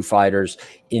 Anytime two fighters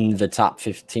in the top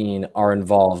 15 are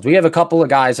involved. We have a couple of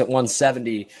guys at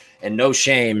 170, and no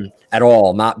shame at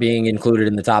all not being included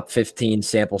in the top 15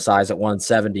 sample size at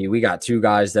 170. We got two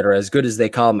guys that are as good as they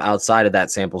come outside of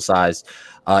that sample size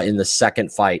in the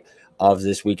second fight of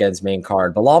this weekend's main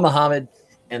card. Belal Muhammad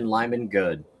and Lyman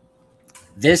Good.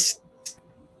 This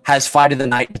has fight of the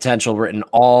night potential written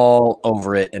all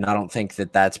over it, and I don't think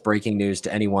that that's breaking news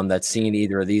to anyone that's seen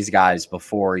either of these guys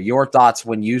before. Your thoughts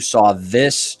when you saw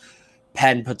this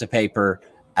pen put to paper,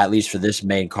 at least for this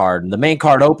main card? And the main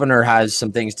card opener has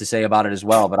some things to say about it as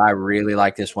well, but I really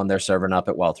like this one they're serving up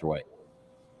at welterweight.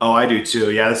 Oh, I do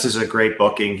too. Yeah, this is a great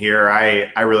booking here.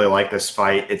 I really like this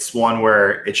fight. It's one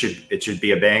where it should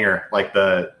be a banger, like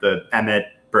the Emmett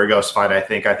Burgos fight. I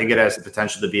think it has the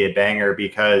potential to be a banger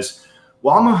because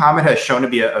while Muhammad has shown to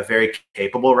be a very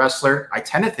capable wrestler, I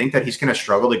tend to think that he's going to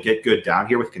struggle to get good down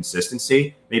here with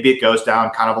consistency. Maybe it goes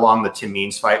down kind of along the Tim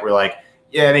Means fight where like,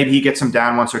 yeah, maybe he gets him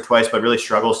down once or twice, but really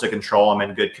struggles to control him,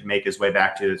 and Good could make his way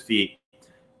back to his feet.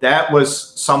 That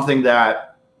was something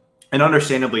that, and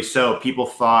understandably so, people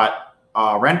thought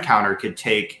Ren Counter could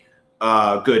take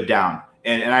Good down.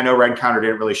 And I know Ren Counter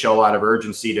didn't really show a lot of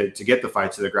urgency to get the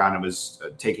fight to the ground. It was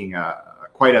taking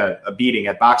quite a beating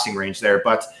at boxing range there.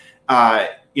 But,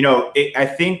 you know, I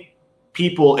think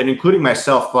people, and including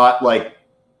myself, thought like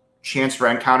Chance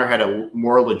Ren Counter had a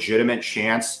more legitimate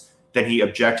chance than he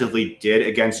objectively did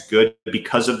against Good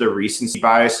because of the recency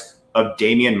bias of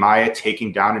Damian Maia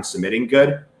taking down and submitting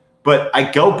Good. But I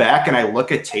go back and I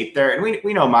look at tape there, and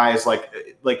we know Maia's like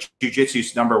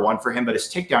jiu-jitsu's #1 for him, but his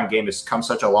takedown game has come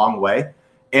such a long way.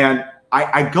 And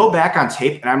I go back on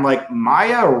tape and I'm like,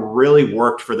 Maia really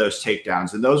worked for those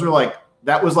takedowns, and those were like,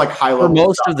 that was like high level for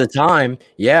most stuff. Of the time.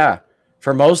 Yeah,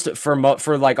 for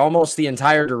like almost the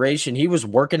entire duration, he was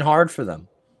working hard for them.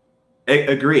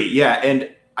 Agree. Yeah, and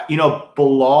you know,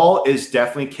 Belal is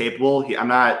definitely capable. I'm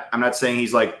not saying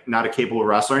he's like not a capable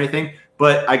wrestler or anything.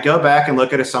 But I go back and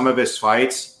look at some of his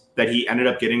fights that he ended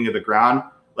up getting to the ground.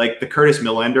 Like the Curtis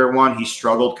Millender one, he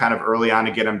struggled kind of early on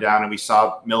to get him down. And we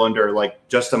saw Millender like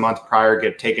just a month prior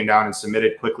get taken down and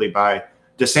submitted quickly by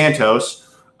DeSantos.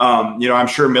 You know, I'm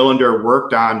sure Millender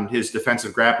worked on his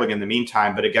defensive grappling in the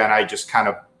meantime. But again, I just kind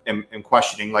of am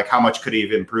questioning like how much could he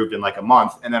have improved in like a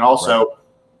month. And then also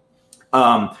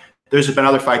there's been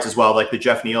other fights as well, like the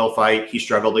Jeff Neal fight. He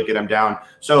struggled to get him down.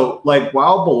 So, like,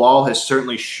 while Belal has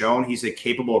certainly shown he's a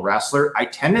capable wrestler, I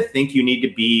tend to think you need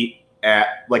to be at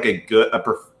like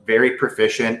very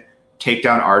proficient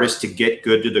takedown artist to get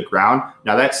Good to the ground.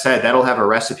 Now, that said, that'll have a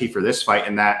recipe for this fight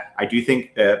in that I do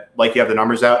think, like you have the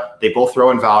numbers out, they both throw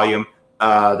in volume.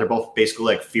 They're both basically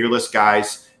like fearless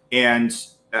guys. And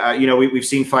you know, we've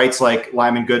seen fights like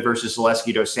Lyman Good versus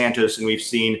Zaleski dos Santos, and we've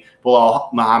seen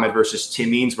Belal Muhammad versus Tim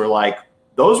Means where like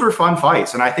those were fun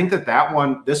fights. And I think that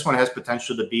this one has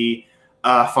potential to be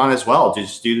fun as well,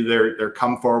 just due to their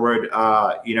come forward,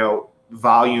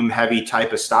 volume heavy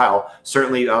type of style.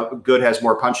 Certainly, Good has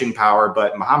more punching power,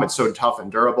 but Muhammad's so tough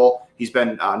and durable. He's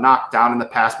been knocked down in the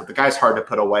past, but the guy's hard to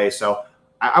put away. So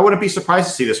I wouldn't be surprised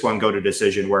to see this one go to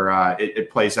decision where it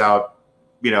plays out,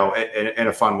 in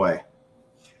a fun way.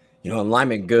 And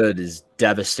Lyman Good is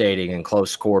devastating in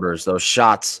close quarters. Those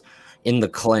shots in the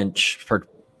clinch,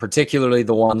 particularly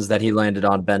the ones that he landed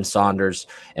on Ben Saunders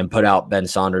and put out Ben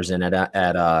Saunders in at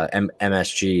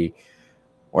MSG,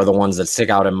 or the ones that stick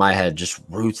out in my head, just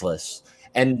ruthless.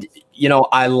 And,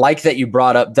 I like that you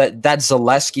brought up that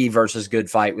Zaleski versus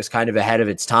Good fight was kind of ahead of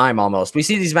its time almost. We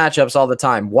see these matchups all the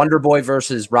time. Wonder Boy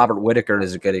versus Robert Whittaker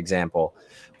is a good example,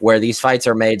 where these fights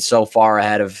are made so far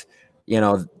ahead of,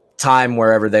 time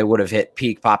wherever they would have hit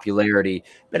peak popularity.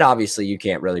 But obviously you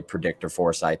can't really predict or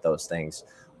foresight those things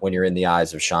when you're in the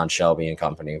eyes of Sean Shelby and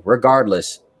company.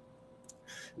 Regardless,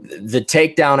 the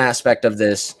takedown aspect of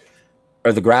this,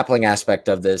 or the grappling aspect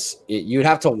of this, you'd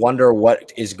have to wonder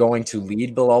what is going to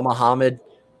lead Belal Muhammad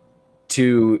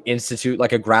to institute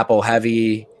like a grapple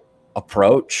heavy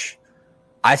approach.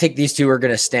 I think these two are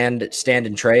going to stand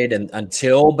and trade, and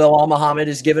until Belal Muhammad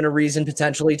is given a reason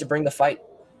potentially to bring the fight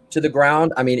to the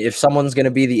ground. I mean, if someone's going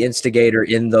to be the instigator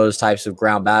in those types of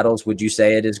ground battles, would you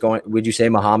say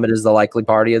Muhammad is the likely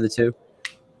party of the two?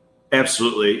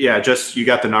 Absolutely. Yeah, you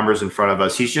got the numbers in front of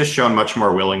us. He's just shown much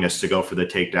more willingness to go for the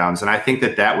takedowns. And I think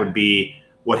that would be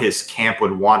what his camp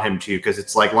would want him to, because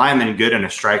it's like Lyman Good in a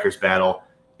striker's battle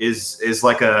is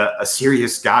like a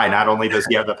serious guy. Not only does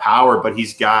he have the power, but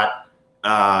he's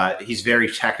very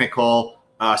technical,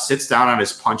 sits down on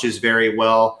his punches very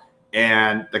well.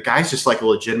 And the guy's just like a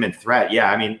legitimate threat.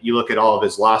 Yeah, I mean, you look at all of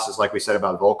his losses, like we said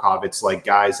about Volkov, it's like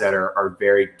guys that are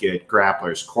very good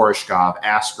grapplers. Koreshkov,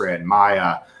 Askren,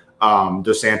 Maya,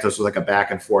 Dos Santos was like a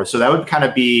back and forth. So that would kind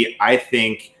of be, I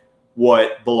think,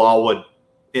 what Belal would,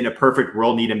 in a perfect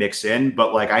world, need to mix in.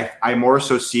 But like I more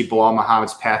so see Belal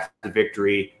Muhammad's path to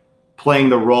victory playing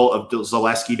the role of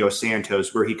Zaleski Dos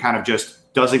Santos, where he kind of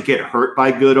just doesn't get hurt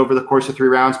by Good over the course of 3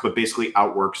 rounds, but basically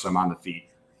outworks him on the feet.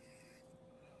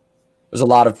 There's a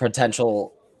lot of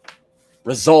potential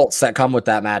results that come with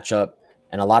that matchup,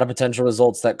 and a lot of potential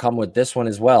results that come with this one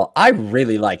as well. I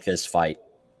really like this fight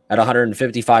at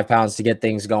 155 pounds to get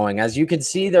things going. As you can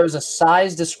see, there's a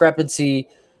size discrepancy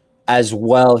as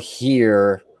well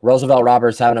here. Roosevelt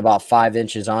Roberts having about 5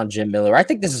 inches on Jim Miller. I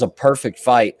think this is a perfect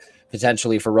fight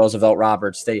potentially for Roosevelt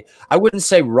Roberts. I wouldn't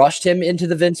say rushed him into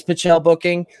the Vince Pichel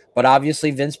booking, but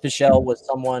obviously Vince Pichel was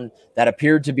someone that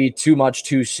appeared to be too much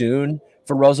too soon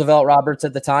for Roosevelt Roberts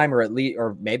at the time,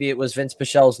 or maybe it was Vince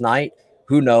Pichel's night.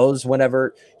 Who knows,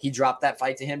 whenever he dropped that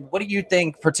fight to him. What do you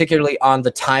think, particularly on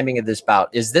the timing of this bout?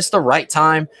 Is this the right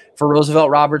time for Roosevelt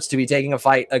Roberts to be taking a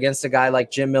fight against a guy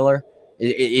like Jim Miller?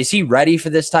 Is he ready for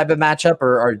this type of matchup,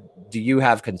 or do you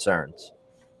have concerns?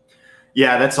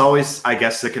 Yeah, that's always, I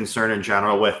guess, the concern in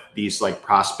general with these like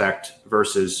prospect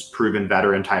versus proven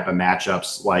veteran type of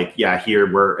matchups. Like, yeah,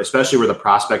 here especially where the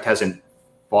prospect hasn't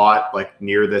fought like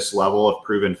near this level of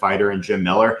proven fighter in Jim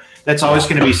Miller, that's always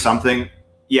going to be something.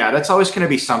 Yeah, that's always going to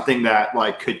be something that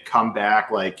like could come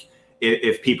back, like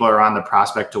if people are on the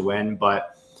prospect to win.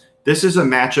 But this is a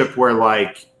matchup where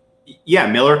like,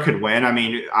 yeah, Miller could win. I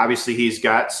mean, obviously he's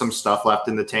got some stuff left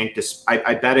in the tank.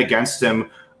 I bet against him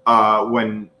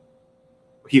when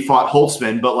he fought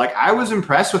Holtzman, but like I was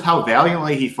impressed with how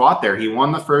valiantly he fought there. He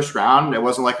won the first round. It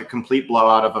wasn't like a complete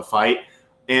blowout of a fight.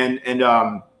 And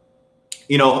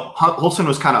Holtzman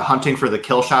was kind of hunting for the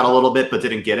kill shot a little bit, but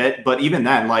didn't get it. But even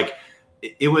then, like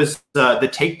it was the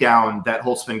takedown that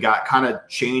Holtzman got kind of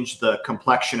changed the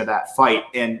complexion of that fight.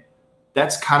 And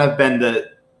that's kind of been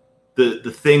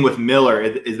the thing with Miller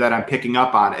is that I'm picking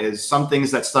up on is some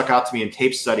things that stuck out to me in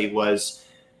tape study was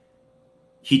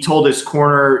he told his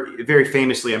corner very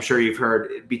famously, I'm sure you've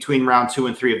heard, between round 2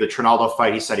 and 3 of the Trinaldo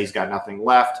fight, he said he's got nothing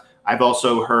left. I've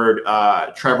also heard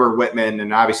Trevor Whitman,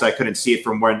 and obviously I couldn't see it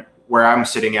from where I'm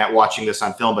sitting at watching this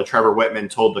on film, but Trevor Whitman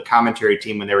told the commentary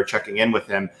team when they were checking in with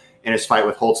him in his fight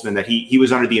with Holtzman that he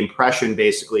was under the impression,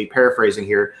 basically paraphrasing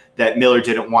here, that Miller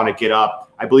didn't want to get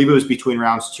up. I believe it was between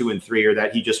rounds 2 and 3, or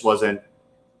that he just wasn't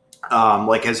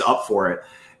like as up for it.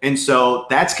 And so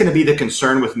that's going to be the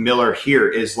concern with Miller here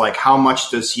is like, how much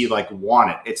does he like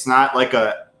want it? It's not like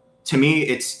to me,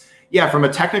 it's, yeah, from a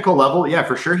technical level, yeah,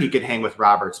 for sure he could hang with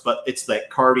Roberts, but it's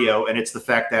that cardio and it's the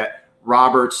fact that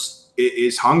Roberts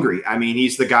is hungry. I mean,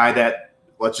 he's the guy that,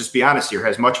 let's just be honest here,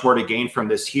 has much more to gain from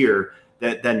this here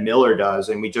than Miller does.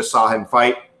 And we just saw him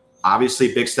fight,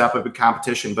 obviously big step up in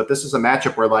competition, but this is a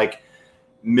matchup where like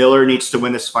Miller needs to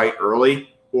win this fight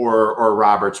early. or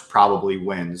Roberts probably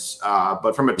wins.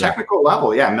 But from a technical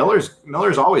level, yeah,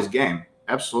 Miller's always game.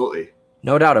 Absolutely.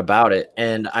 No doubt about it.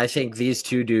 And I think these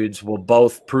two dudes will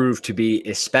both prove to be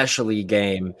especially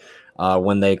game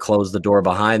when they close the door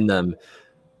behind them.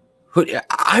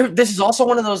 This is also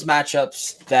one of those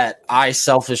matchups that I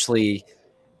selfishly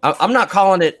 – I'm not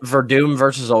calling it Verdum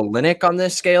versus Olynyk on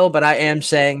this scale, but I am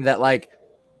saying that, like,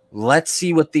 let's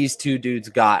see what these two dudes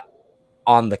got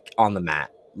on the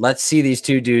mat. Let's see these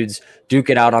two dudes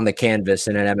duke it out on the canvas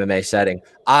in an MMA setting.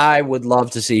 I would love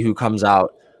to see who comes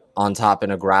out on top in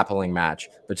a grappling match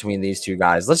between these two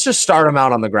guys. Let's just start them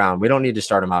out on the ground. We don't need to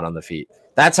start them out on the feet.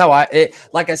 That's how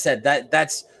like I said,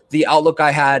 that's the outlook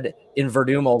I had in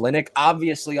Verdum Olynyk,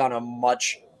 obviously on a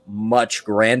much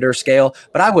grander scale,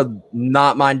 but I would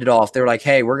not mind at all if they were like,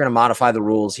 hey, we're going to modify the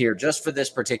rules here just for this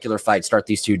particular fight. Start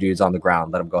these two dudes on the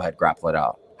ground. Let them go ahead, grapple it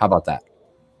out. How about that?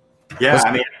 Yeah,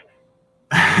 I mean,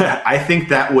 I think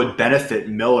that would benefit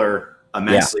Miller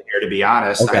immensely here, to be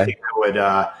honest. Okay. I think that would,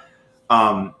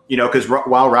 because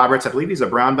while Roberts, I believe he's a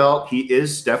brown belt, he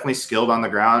is definitely skilled on the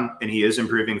ground and he is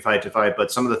improving fight to fight.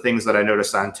 But some of the things that I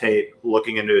noticed on tape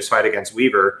looking into his fight against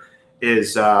Weaver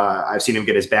is I've seen him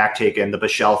get his back taken. The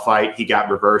Bichelle fight, he got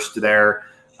reversed there.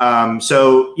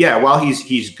 So yeah, while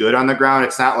he's good on the ground,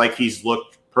 it's not like he's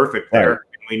looked perfect there. Right.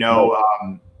 We know,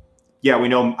 we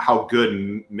know how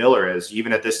good Miller is,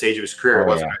 even at this stage of his career. It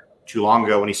wasn't too long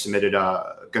ago when he submitted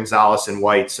Gonzalez and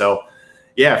White. So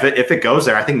yeah, if it goes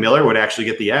there, I think Miller would actually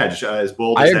get the edge. As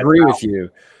bold as I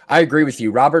agree with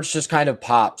you. Roberts just kind of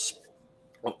pops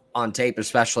on tape,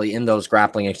 especially in those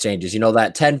grappling exchanges. You know,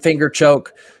 that 10-finger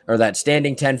choke or that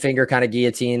standing 10-finger kind of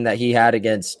guillotine that he had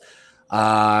against,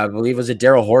 I believe, was it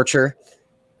Daryl Horcher?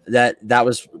 That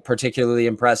was particularly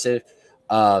impressive.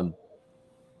 Things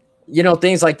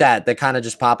like that kind of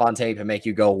just pop on tape and make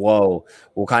you go, whoa,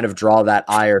 will kind of draw that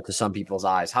ire to some people's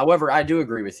eyes. However, I do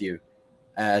agree with you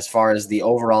as far as the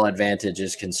overall advantage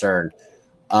is concerned.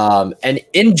 And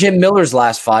in Jim Miller's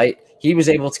last fight, he was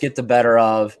able to get the better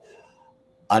of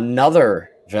another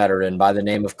veteran by the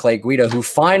name of Clay Guida, who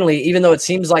finally, even though it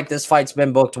seems like this fight's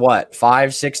been booked,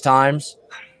 5-6 times?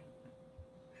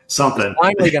 Something.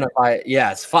 Finally going to fight.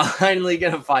 Yeah, it's finally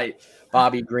going to fight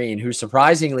Bobby Green, who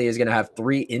surprisingly is going to have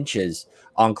 3 inches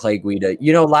on Clay Guida.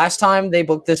 Last time they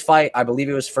booked this fight, I believe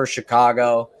it was for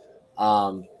Chicago.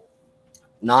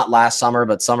 Not last summer,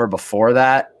 but summer before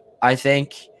that, I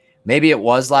think. Maybe it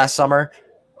was last summer.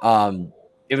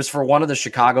 It was for one of the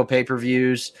Chicago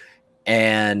pay-per-views,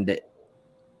 and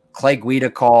Clay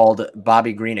Guida called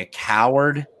Bobby Green a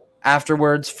coward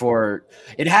afterwards.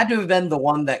 It had to have been the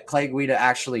one that Clay Guida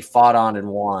actually fought on and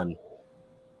won.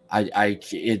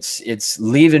 It's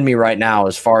leaving me right now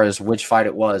as far as which fight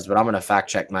it was, but I'm going to fact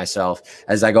check myself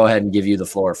as I go ahead and give you the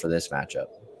floor for this matchup.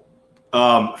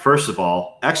 First of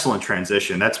all, excellent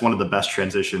transition. That's one of the best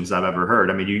transitions I've ever heard.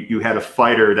 I mean, you had a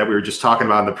fighter that we were just talking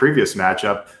about in the previous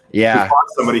matchup. Yeah.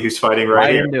 Somebody who's fighting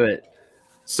right here. Into it.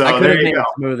 So I could have made it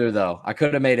smoother, though. I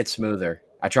could have made it smoother.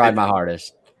 I tried my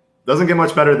hardest. Doesn't get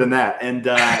much better than that. And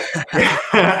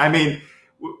I mean,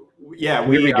 yeah,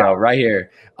 here we go right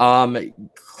here.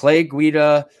 Clay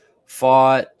Guida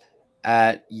fought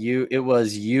at it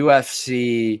was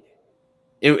UFC.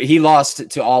 He lost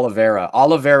to Oliveira.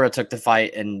 Oliveira took the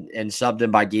fight and subbed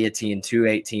him by guillotine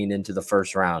 2:18 into the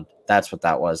first round. That's what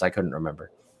that was. I couldn't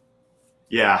remember.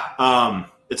 Yeah.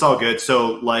 It's all good.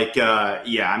 So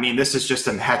I mean, this is just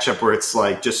a matchup where it's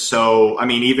like just so, I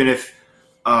mean, even if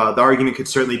the argument could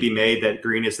certainly be made that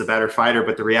Green is the better fighter,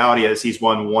 but the reality is he's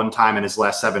won 1 time in his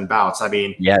last 7 bouts. I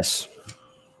mean, yes,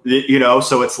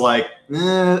 so it's like,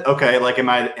 okay, like, am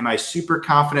I super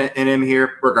confident in him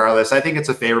here? Regardless, I think it's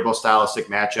a favorable stylistic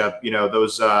matchup.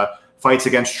 Those fights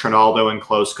against Trinaldo and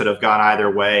Close could have gone either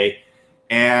way.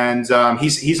 And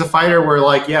he's a fighter where,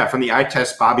 like, yeah, from the eye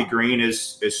test, Bobby Green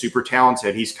is super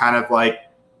talented. He's kind of like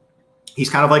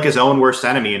his own worst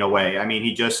enemy in a way. I mean,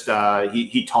 he just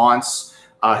he taunts.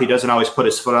 He doesn't always put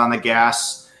his foot on the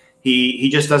gas. He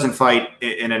just doesn't fight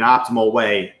in an optimal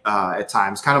way at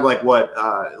times. Kind of like what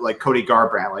like Cody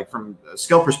Garbrandt, like from a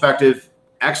skill perspective,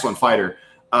 excellent fighter,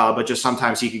 but just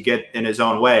sometimes he could get in his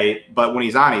own way. But when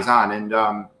he's on, he's on. And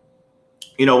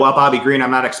while Bobby Green, I'm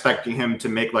not expecting him to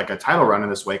make like a title run in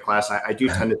this weight class. I do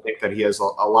tend to think that he has a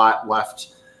lot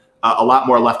left, a lot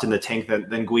more left in the tank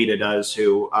than Guida does,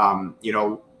 who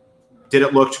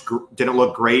didn't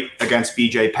look great against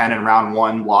BJ Penn in round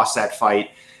 1, lost that fight,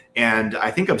 and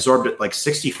I think absorbed like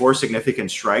 64 significant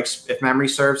strikes, if memory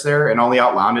serves there, and only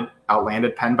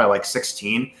outlanded Penn by like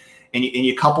 16. And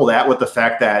you couple that with the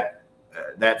fact that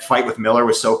that fight with Miller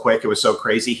was so quick, it was so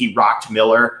crazy. He rocked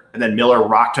Miller, and then Miller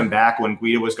rocked him back when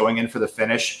Guida was going in for the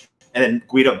finish. and then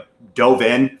Guida dove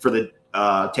in for the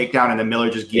takedown, and then Miller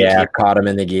just guillotined. Yeah, caught him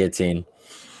in the guillotine.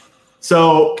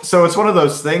 So it's one of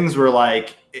those things where,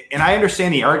 like, and I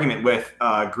understand the argument with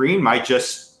Green might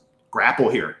just grapple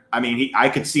here. I mean, I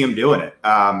could see him doing it.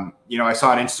 You know, I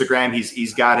saw on Instagram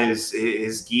he's got his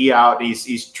gi out.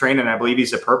 He's training. I believe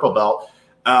he's a purple belt.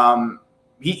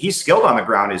 He's skilled on the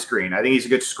ground, is Green. I think he's a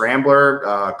good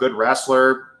scrambler, good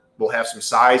wrestler. Will have some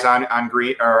size on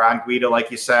Green or on Guida,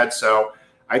 like you said. So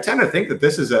I tend to think that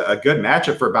this is a good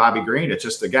matchup for Bobby Green. It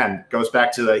just, again, goes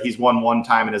back to he's won one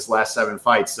time in his last 7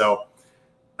 fights. So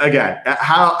again,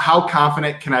 how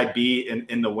confident can I be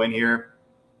in the win here?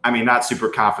 I mean, not super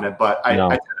confident, but I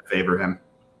tend to favor him.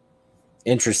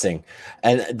 Interesting.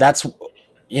 And that's,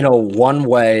 you know, one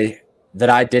way that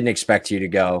I didn't expect you to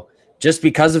go, just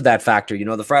because of that factor, you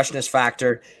know, the freshness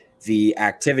factor, the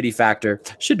activity factor.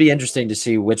 Should be interesting to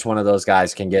see which one of those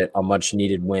guys can get a much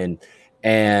needed win.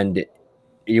 And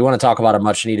you want to talk about a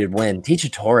much needed win.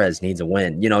 Tecia Torres needs a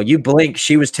win. You know, you blink,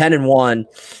 she was 10-1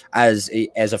 as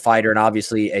a fighter, and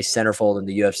obviously a centerfold in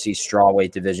the UFC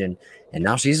strawweight division. And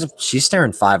now she's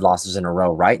staring 5 losses in a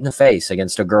row right in the face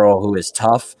against a girl who is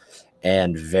tough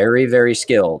and very, very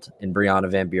skilled in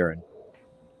Brianna Van Buren.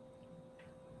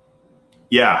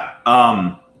 Yeah.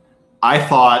 I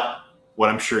thought what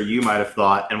I'm sure you might have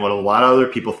thought and what a lot of other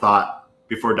people thought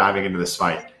before diving into this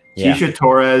fight. Yeah. Tecia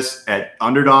Torres at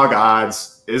underdog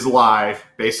odds is live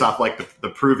based off like the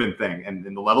proven thing and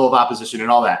the level of opposition and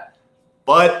all that.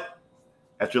 But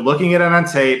after looking at it on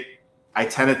tape, I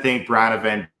tend to think Brianna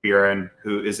Van Buren,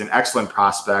 who is an excellent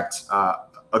prospect,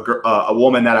 a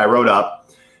woman that I wrote up,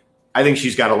 I think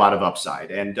she's got a lot of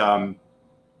upside. And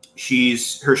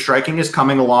her striking is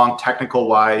coming along technical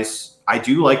wise. I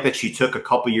do like that she took a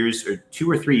couple years or 2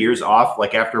 or 3 years off,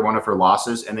 like after one of her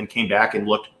losses, and then came back and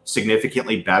looked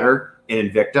significantly better in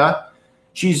Invicta.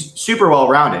 She's super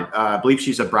well-rounded. I believe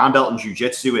she's a brown belt in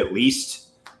jiu-jitsu at least.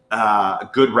 A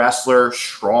good wrestler,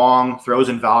 strong, throws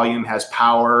in volume, has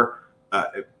power,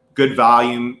 good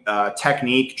volume,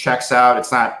 technique checks out.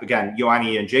 It's not, again,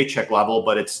 Ioane and Jacek level,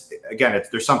 but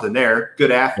there's something there.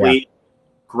 Good athlete. Yeah.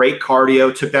 Great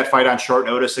cardio, took that fight on short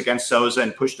notice against Souza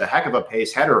and pushed a heck of a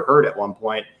pace, had her hurt at one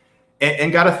point,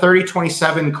 and got a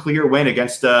 30-27 clear win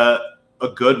against a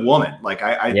good woman. Like,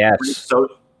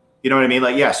 so, you know what I mean?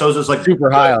 Like, yeah, Souza's like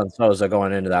super high on Souza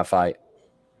going into that fight.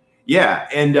 Yeah,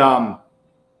 and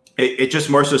it just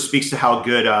more so speaks to how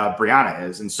good Brianna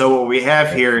is. And so what we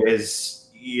have here is,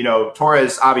 you know,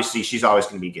 Torres, obviously she's always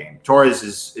going to be game. Torres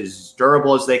is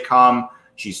durable as they come.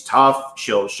 She's tough.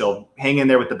 She'll hang in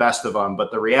there with the best of them. But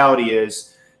the reality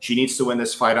is she needs to win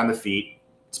this fight on the feet.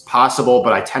 It's possible,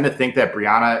 but I tend to think that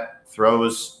Brianna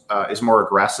throws is more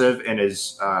aggressive and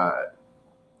is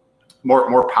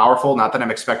more powerful. Not that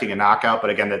I'm expecting a knockout, but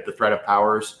again, that the threat of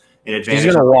powers an advantage.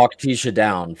 She's going to walk Tecia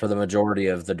down for the majority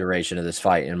of the duration of this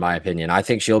fight, in my opinion. I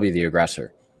think she'll be the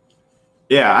aggressor.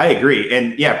 Yeah, I agree.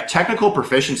 And yeah, technical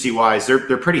proficiency wise, they're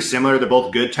pretty similar. They're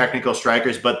both good technical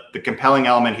strikers, but the compelling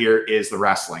element here is the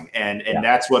wrestling. And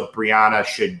that's what Brianna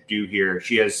should do here.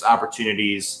 She has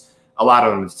opportunities, a lot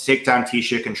of them, to take down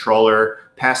Tecia, controller,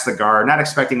 pass the guard, not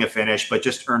expecting a finish, but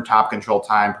just earn top control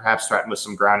time, perhaps threaten with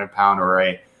some ground and pound or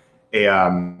a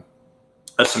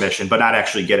submission, but not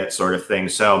actually get it, sort of thing.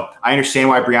 So I understand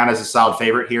why Brianna is a solid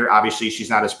favorite here. Obviously, she's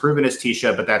not as proven as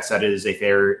Tecia, but that said, it is a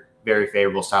very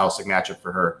favorable stylistic matchup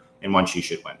for her and one she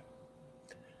should win.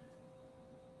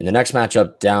 In the next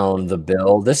matchup down the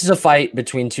bill, this is a fight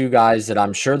between two guys that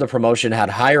I'm sure the promotion had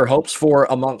higher hopes for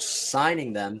amongst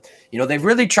signing them. You know, they've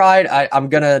really tried. I'm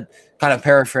going to kind of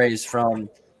paraphrase from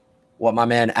what my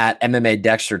man at MMA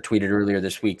Dexter tweeted earlier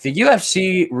this week. The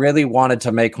UFC really wanted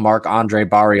to make Marc-Andre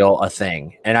Barriault a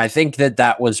thing, and I think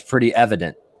that was pretty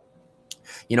evident.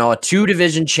 You know, a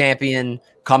 2-division champion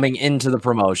coming into the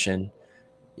promotion,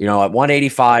 you know, at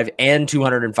 185 and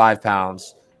 205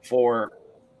 pounds for,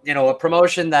 you know, a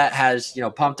promotion that has, you know,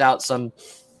 pumped out some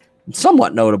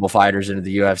somewhat notable fighters into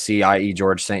the UFC, i.e.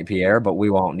 George St. Pierre, but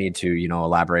we won't need to, you know,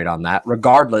 elaborate on that.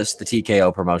 Regardless, the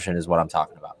TKO promotion is what I'm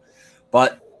talking about.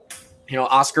 But, you know,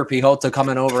 Oscar Pijota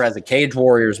coming over as a Cage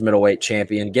Warriors middleweight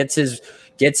champion, gets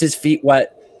his feet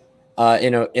wet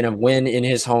in a win in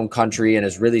his home country and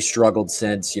has really struggled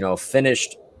since, you know,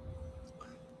 finished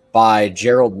by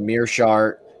Gerald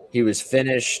Mearshart. He was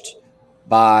finished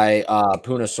by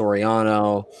Puna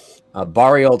Soriano.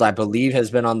 Barriault, I believe,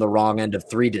 has been on the wrong end of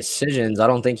 3 decisions. I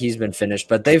don't think he's been finished,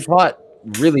 but they've fought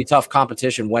really tough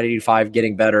competition, 185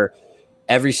 getting better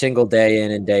every single day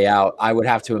in and day out. I would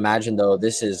have to imagine, though,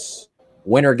 this is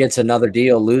winner gets another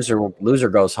deal, loser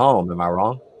goes home. Am I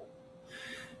wrong?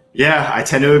 Yeah, I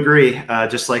tend to agree.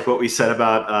 Just like what we said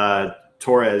about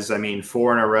Torres, I mean,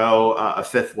 4 in a row, a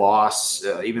 5th loss,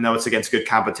 even though it's against good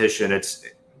competition. It's,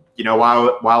 you know,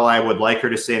 while I would like her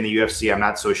to stay in the UFC, I'm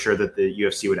not so sure that the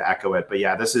UFC would echo it. But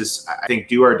yeah, this is, I think,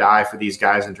 do or die for these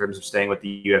guys in terms of staying with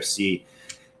the UFC.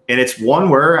 And it's one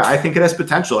where I think it has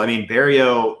potential. I mean,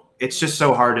 Barrio, it's just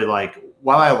so hard to like,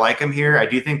 while I like him here, I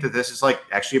do think that this is like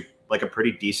actually like a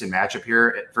pretty decent matchup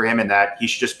here for him, in that he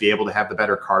should just be able to have the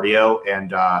better cardio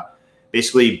and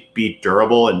basically be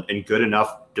durable and good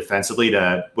enough defensively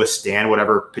to withstand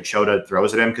whatever Pichota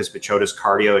throws at him, because Pichota's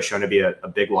cardio is shown to be a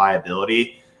big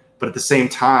liability. But at the same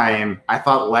time, I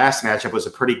thought last matchup was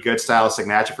a pretty good stylistic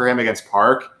matchup for him against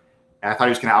Park. And I thought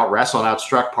he was going to out-wrestle and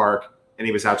outstruck Park, and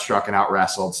he was outstruck and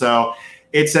out-wrestled. So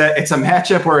it's a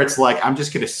matchup where it's like, I'm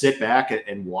just going to sit back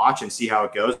and watch and see how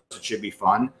it goes. It should be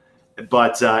fun.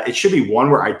 But it should be one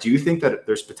where I do think that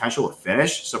there's potential to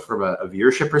finish. So from a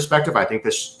viewership perspective, I think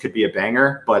this could be a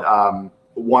banger. But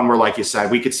one where, like you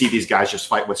said, we could see these guys just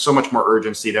fight with so much more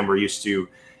urgency than we're used to.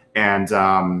 And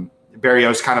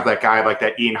Barrio's kind of that guy, like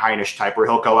that Ian Heinisch type, where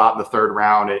he'll go out in the 3rd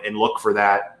round and look for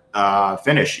that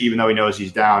finish, even though he knows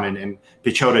he's down. And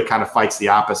Pichota kind of fights the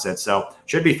opposite. So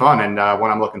should be fun, and one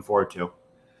I'm looking forward to.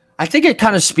 I think it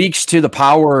kind of speaks to the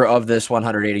power of this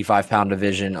 185-pound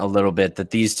division a little bit, that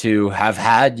these two have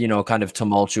had, you know, kind of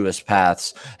tumultuous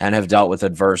paths and have dealt with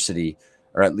adversity,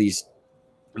 or at least,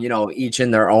 you know, each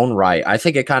in their own right. I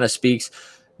think it kind of speaks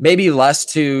maybe less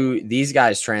to these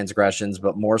guys' transgressions,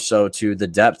 but more so to the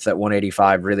depth that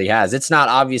 185 really has. It's not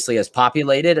obviously as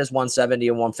populated as 170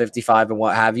 and 155 and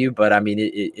what have you, but I mean,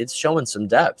 it's showing some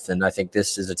depth. And I think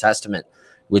this is a testament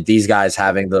with these guys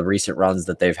having the recent runs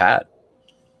that they've had.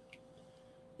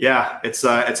 Yeah, it's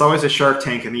always a Shark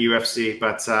Tank in the UFC,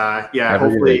 but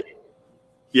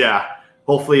yeah,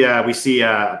 hopefully we see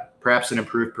perhaps an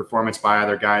improved performance by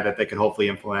either guy that they can hopefully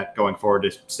implement going forward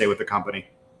to stay with the company.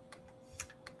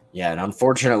 Yeah, and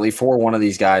unfortunately for one of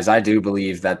these guys, I do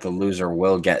believe that the loser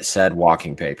will get said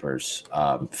walking papers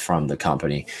from the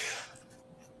company.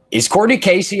 Is Courtney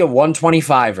Casey a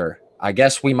 125er? I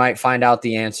guess we might find out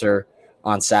the answer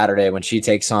on Saturday when she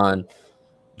takes on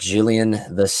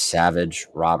Jillian the Savage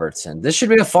Robertson. This should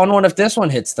be a fun one if this one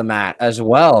hits the mat as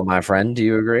well, my friend. Do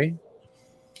you agree?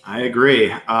 I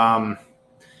agree. I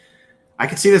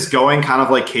could see this going kind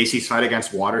of like Casey's fight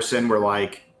against Waterson, where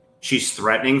like she's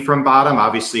threatening from bottom.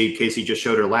 Obviously, Casey just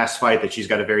showed her last fight that she's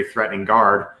got a very threatening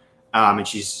guard, and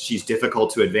she's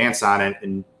difficult to advance on it.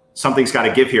 And something's got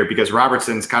to give here, because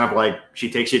Robertson's kind of like, she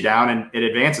takes you down and it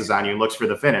advances on you and looks for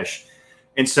the finish.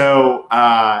 And so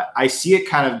I see it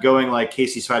kind of going like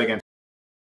Casey's fight against.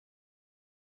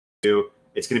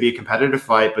 It's going to be a competitive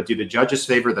fight, but do the judges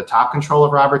favor the top control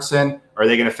of Robertson, or are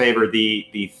they going to favor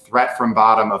the threat from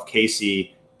bottom of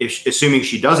Casey, assuming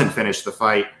she doesn't finish the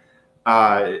fight,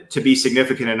 to be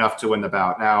significant enough to win the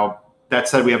bout? Now, that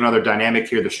said, we have another dynamic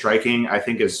here. The striking, I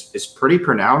think, is pretty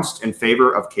pronounced in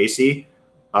favor of Casey,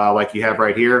 like you have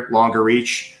right here, longer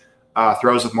reach.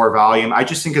 Throws with more volume. I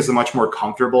just think is a much more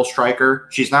comfortable striker.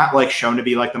 She's not like shown to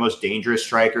be like the most dangerous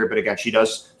striker, but again, she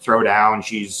does throw down.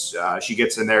 She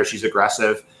gets in there. She's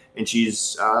aggressive, and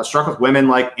she's struck with women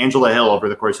like Angela Hill over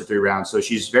the course of 3 rounds. So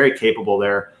she's very capable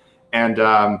there. And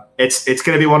it's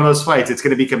going to be one of those fights. It's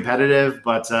going to be competitive,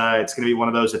 but it's going to be one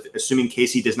of those, assuming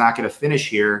Casey does not get a finish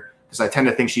here, because I tend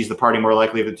to think she's the party more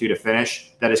likely of the two to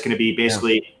finish, that it's going to be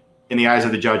basically, in the eyes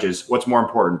of the judges, what's more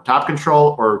important, top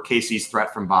control or Casey's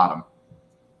threat from bottom?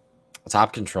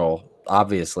 Top control,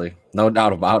 obviously. No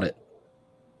doubt about it.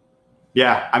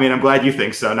 Yeah, I mean, I'm glad you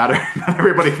think so. Not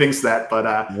everybody thinks that, but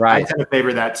right. I tend to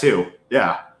favor that too.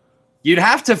 Yeah. You'd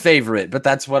have to favor it, but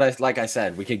that's what like I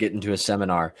said, we could get into a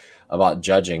seminar about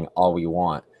judging all we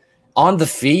want. On the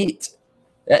feet,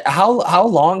 how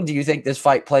long do you think this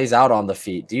fight plays out on the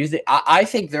feet? Do you think? I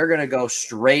think they're going to go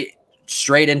straight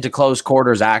into close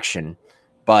quarters action,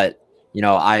 but you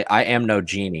know, I am no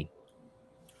genie.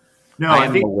 No, I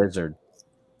am a wizard.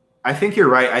 I think you're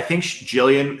right. I think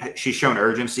Jillian, she's shown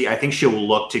urgency. I think she'll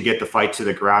look to get the fight to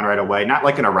the ground right away, not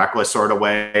like in a reckless sort of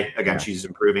way. Again, she's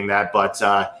improving that, but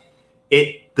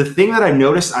the thing that I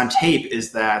noticed on tape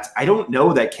is that I don't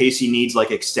know that Casey needs like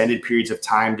extended periods of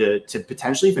time to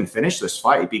potentially even finish this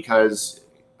fight, because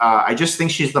I just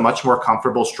think she's the much more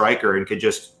comfortable striker and could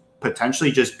just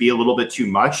potentially just be a little bit too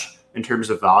much in terms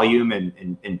of volume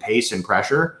and pace and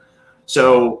pressure.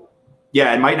 So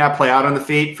yeah, it might not play out on the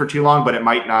feet for too long, but it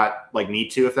might not like need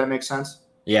to, if that makes sense.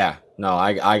 Yeah, no,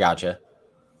 I gotcha.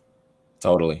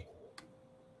 Totally.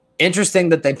 Interesting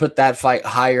that they put that fight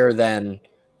higher than,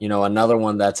 you know, another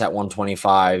one that's at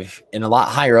 125 and a lot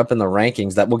higher up in the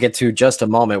rankings that we'll get to just a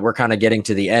moment. We're kind of getting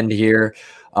to the end here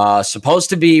Supposed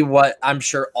to be what I'm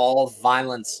sure all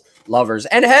violence lovers.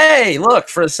 And hey, look,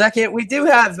 for a second, we do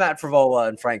have Matt Frevola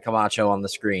and Frank Camacho on the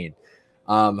screen.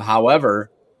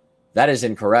 However, that is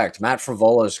incorrect. Matt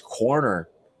Frevola's corner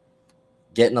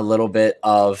getting a little bit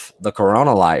of the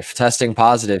corona life, testing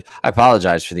positive. I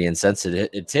apologize for the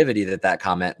insensitivity that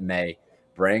comment may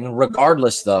bring.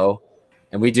 Regardless, though,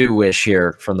 and we do wish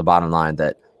here from the bottom line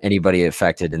that anybody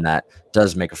affected in that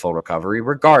does make a full recovery.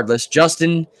 Regardless,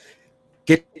 Justin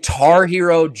Guitar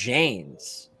Hero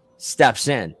James steps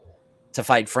in to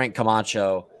fight Frank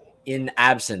Camacho in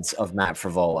absence of Matt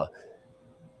Frevola.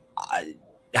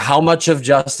 How much of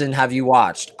Justin have you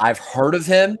watched? I've heard of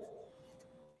him.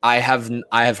 I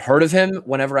have heard of him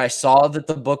whenever I saw that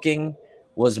the booking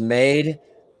was made.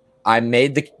 I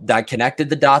connected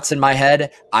the dots in my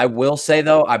head. I will say,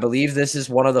 though, I believe this is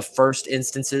one of the first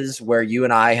instances where you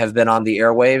and I have been on the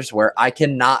airwaves where I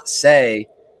cannot say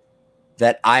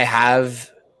that I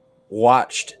have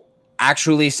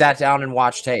actually sat down and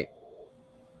watched tape.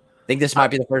 I think this might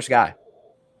be the first guy.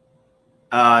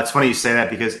 It's funny you say that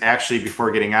because actually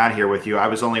before getting on here with you, I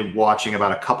was only watching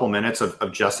about a couple minutes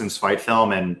of Justin's fight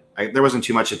film, and there wasn't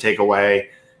too much to take away.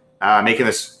 Making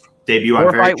this debut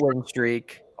on fight win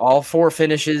streak, all 4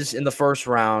 finishes in the first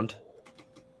round.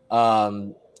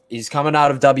 He's coming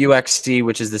out of WXC,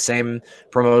 which is the same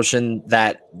promotion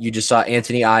that you just saw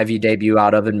Anthony Ivy debut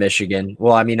out of in Michigan.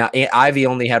 Well, I mean, Ivy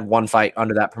only had 1 fight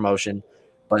under that promotion,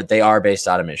 but they are based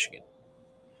out of Michigan.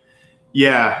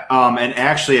 Yeah, and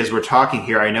actually, as we're talking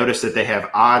here, I noticed that they have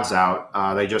odds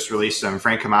out. They just released them.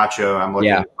 Frank Camacho, I'm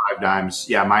looking at 5 dimes.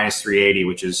 Yeah, minus 380,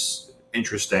 which is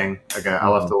interesting. Okay,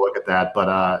 I'll have to look at that.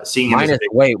 But seeing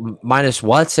him minus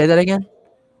what? Say that again.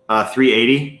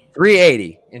 380.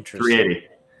 380. Interesting. 380.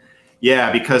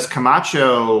 Yeah, because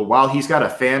Camacho, while he's got a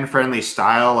fan-friendly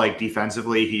style, like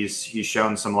defensively, he's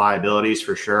shown some liabilities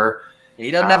for sure.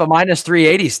 He doesn't have a minus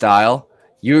 380 style.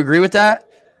 You agree with that?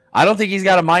 I don't think he's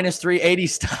got a minus 380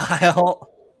 style.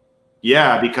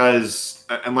 Yeah, because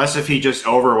unless if he just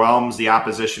overwhelms the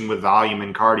opposition with volume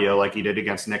and cardio like he did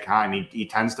against Nick Heim, he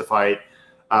tends to fight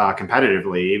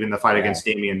competitively, even the fight against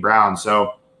Damian Brown.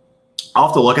 So I'll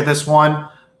have to look at this one.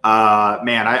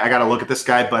 Man, I got to look at this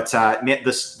guy. But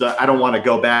I don't want to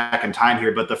go back in time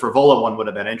here, but the Frevola one would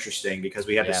have been interesting because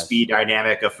we had the speed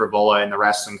dynamic of Frevola and the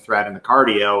wrestling threat and the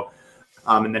cardio.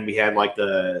 And then we had like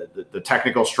the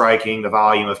technical striking, the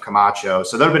volume of Camacho.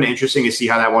 So that would have been interesting to see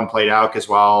how that one played out because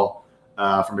while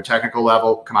from a technical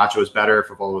level, Camacho was better,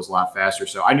 Frevola was a lot faster.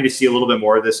 So I need to see a little bit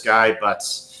more of this guy, but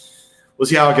we'll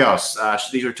see how it goes.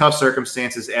 These are tough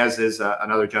circumstances, as is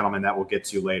another gentleman that we'll get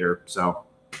to later. So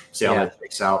see how that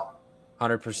takes out.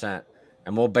 100%.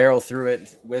 And we'll barrel through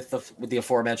it with the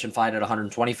aforementioned fight at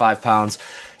 125 pounds.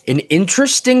 An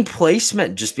interesting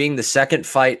placement, just being the second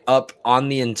fight up on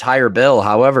the entire bill.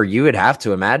 However, you would have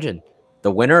to imagine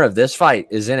the winner of this fight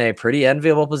is in a pretty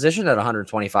enviable position at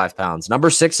 125 pounds.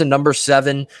 Number 6 and number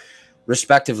 7,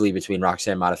 respectively, between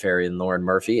Roxanne Modafferi and Lauren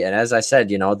Murphy. And as I said,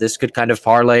 this could kind of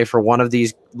parlay for one of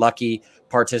these lucky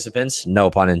participants. No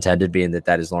pun intended, being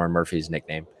that is Lauren Murphy's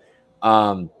nickname.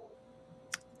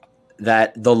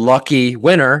 That the lucky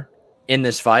winner in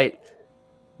this fight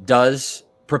does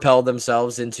propel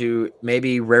themselves into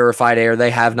maybe rarefied air they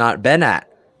have not been at.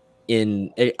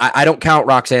 I don't count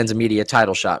Roxanne's immediate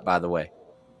title shot, by the way,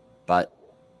 but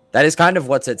that is kind of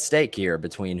what's at stake here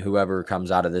between whoever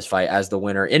comes out of this fight as the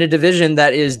winner in a division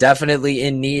that is definitely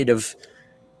in need of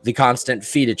the constant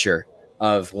feediture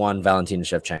of one Valentina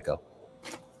Shevchenko.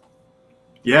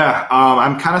 Yeah,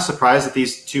 I'm kind of surprised that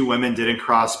these 2 women didn't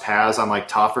cross paths on like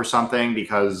Tough or something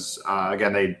because,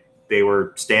 again, they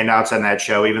were standouts in that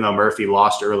show, even though Murphy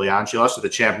lost early on. She lost to the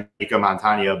champ, Nico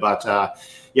Montano. But,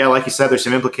 yeah, like you said, there's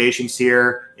some implications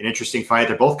here. An interesting fight.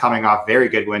 They're both coming off very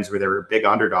good wins where they were big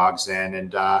underdogs in.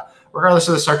 And regardless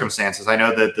of the circumstances, I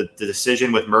know that the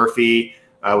decision with Murphy,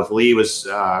 with Lee was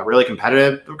really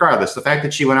competitive. Regardless, the fact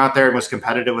that she went out there and was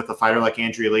competitive with a fighter like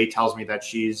Andrea Lee tells me that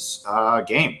she's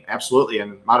game. Absolutely.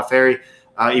 And Modafferi,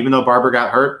 even though Barber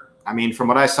got hurt, I mean, from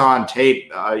what I saw on tape,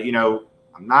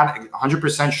 I'm not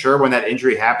 100% sure when that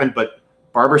injury happened, but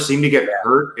Barber seemed to get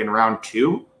hurt in round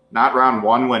 2, not round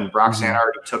 1 when Roxanne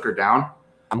already took her down.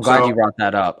 I'm glad you brought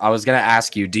that up. I was going to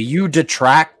ask you, do you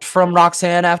detract from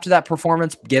Roxanne after that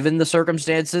performance, given the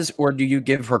circumstances, or do you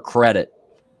give her credit?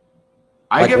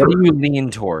 What do you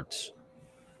lean towards?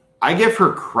 I give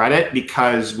her credit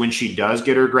because when she does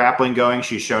get her grappling going,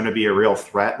 she's shown to be a real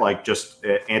threat. Like just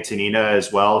Antonina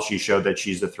as well. She showed that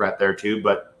she's a threat there too.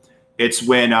 But it's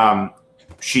when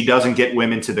she doesn't get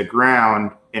women to the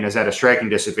ground and is at a striking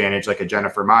disadvantage, like a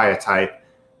Jennifer Maia type,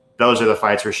 those are the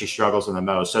fights where she struggles in the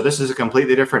most. So this is a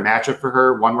completely different matchup for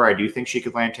her, one where I do think she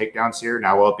could land takedowns here.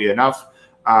 Now, will it be enough?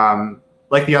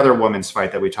 Like the other women's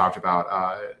fight that we talked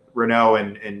about, Renault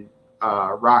and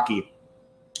Rocky,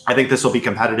 I think this will be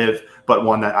competitive, but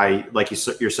one that like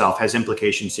yourself, has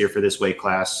implications here for this weight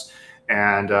class,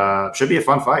 and should be a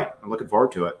fun fight. I'm looking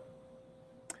forward to it.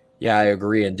 Yeah, I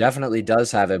agree, and definitely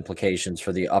does have implications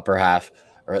for the upper half,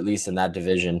 or at least in that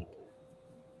division.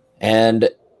 And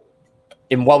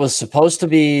in what was supposed to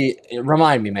be,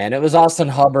 remind me, man, it was Austin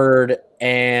Hubbard,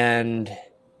 and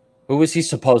who was he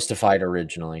supposed to fight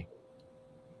originally?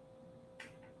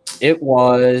 It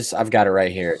was, I've got it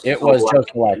right here. It was Joe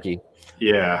Solecki.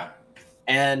 Yeah.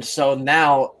 And so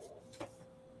now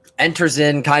enters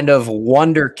in kind of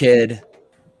wonder kid,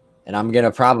 and I'm going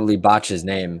to probably botch his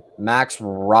name, Max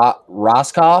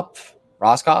Roskopf.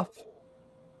 Roskopf?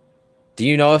 Do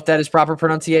you know if that is proper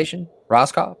pronunciation?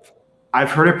 Roskopf?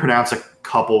 I've heard it pronounced a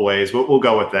couple ways. We'll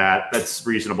go with that. That's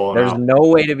reasonable enough. There's no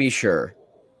way to be sure,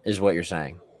 is what you're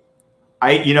saying.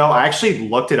 I actually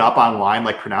looked it up online,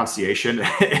 like pronunciation,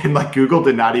 and like Google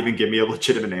did not even give me a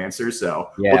legitimate answer. So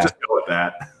we'll just go with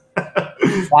that.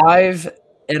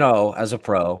 5-0 as a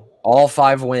pro. All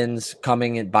 5 wins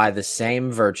coming in by the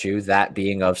same virtue, that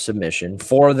being of submission.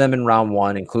 4 of them in round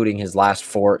 1, including his last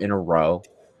 4 in a row.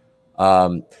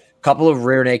 Couple of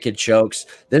rear naked chokes.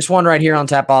 This one right here on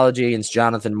Tapology against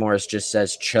Jonathan Morris just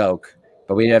says choke.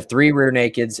 But we have 3 rear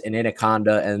nakeds, an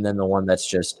anaconda, and then the one that's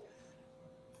just,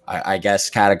 I guess,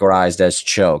 categorized as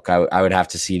choke. I would have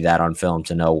to see that on film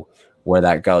to know where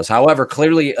that goes. However,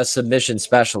 clearly a submission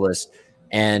specialist.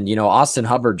 And, Austin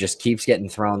Hubbard just keeps getting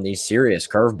thrown these serious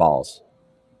curveballs.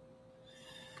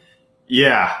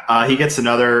 Yeah, he gets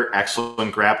another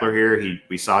excellent grappler here.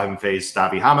 We saw him face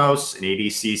Davi Ramos, an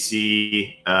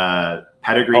ADCC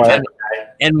pedigree.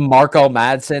 And Marco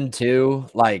Madsen, too.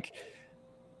 Like,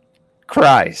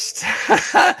 Christ.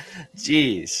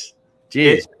 Jeez.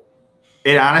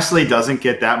 It honestly doesn't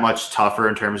get that much tougher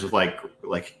in terms of like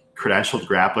credentialed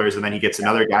grapplers. And then he gets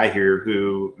another guy here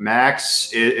who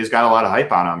Max is got a lot of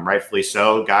hype on him, rightfully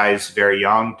so. Guy's very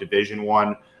young, Division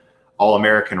I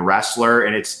All-American wrestler.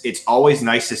 And it's always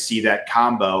nice to see that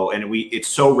combo. And it's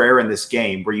so rare in this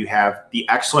game where you have the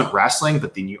excellent wrestling,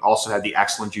 but then you also have the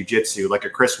excellent jiu-jitsu, like a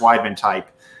Chris Weidman type.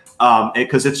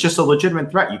 Because it's just a legitimate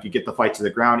threat. You could get the fight to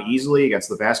the ground easily against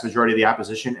the vast majority of the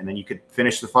opposition, and then you could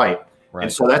finish the fight. Right.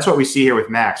 And so that's what we see here with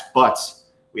Max. But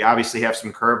we obviously have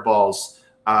some curveballs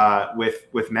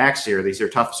with Max here. These are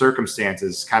tough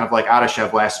circumstances, kind of like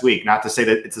Adeshev last week. Not to say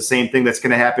that it's the same thing that's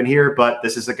going to happen here, but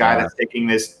this is a guy that's taking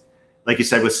this, like you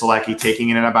said with Solecki, taking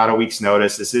it in about a week's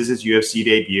notice. This is his UFC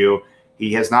debut.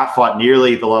 He has not fought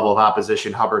nearly the level of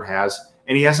opposition Hubbard has,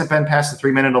 and he hasn't been past the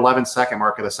 3-minute 11-second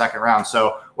mark of the second round.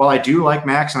 So while I do like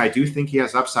Max and I do think he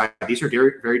has upside, these are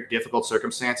very, very difficult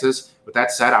circumstances. With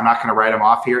that said, I'm not going to write him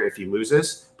off here if he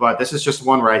loses, but this is just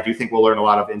one where I do think we'll learn a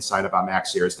lot of insight about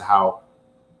Max here as to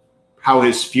how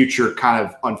his future kind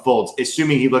of unfolds.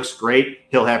 Assuming he looks great,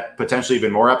 he'll have potentially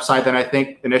even more upside than I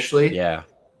think initially. Yeah.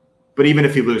 But even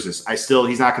if he loses, he's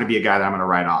not going to be a guy that I'm going to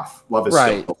write off. Love his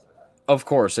skill. Of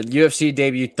course. And UFC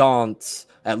debutants,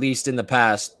 at least in the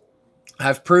past,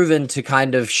 have proven to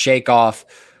kind of shake off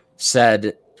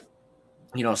said,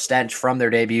 stench from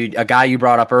their debut. A guy you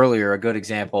brought up earlier, a good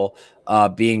example,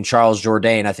 being Charles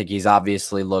Jourdain. I think he's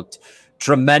obviously looked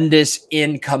tremendous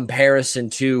in comparison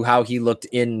to how he looked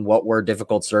in what were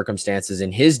difficult circumstances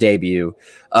in his debut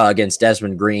against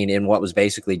Desmond Green in what was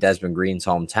basically Desmond Green's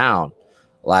hometown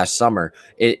last summer.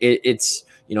 It's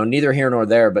neither here nor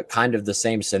there, but kind of the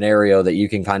same scenario that you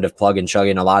can kind of plug and chug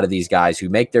in a lot of these guys who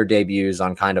make their debuts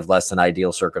on kind of less than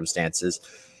ideal circumstances,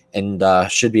 and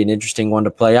should be an interesting one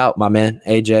to play out. My man,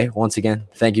 AJ, once again,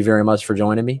 thank you very much for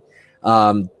joining me.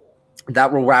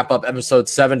 That will wrap up episode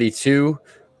 72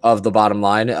 of The Bottom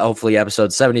Line. Hopefully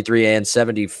episode 73 and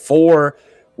 74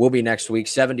 will be next week.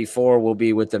 74 will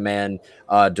be with the man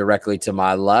directly to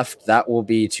my left. That will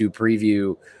be to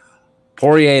preview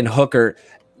Poirier and Hooker.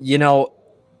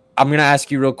 I'm going to ask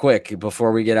you real quick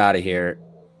before we get out of here.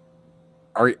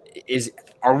 Are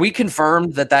we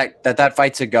confirmed that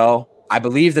fight's a go? I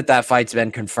believe that fight's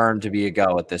been confirmed to be a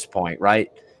go at this point,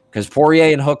 right? Because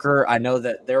Poirier and Hooker, I know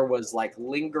that there was like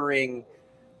lingering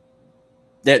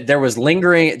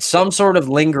some sort of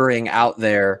lingering out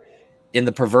there in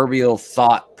the proverbial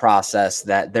thought process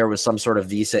that there was some sort of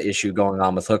visa issue going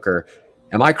on with Hooker.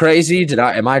 Am I crazy?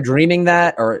 Am I dreaming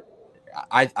that? Or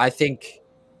I think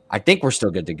we're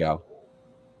still good to go.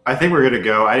 I think we're good to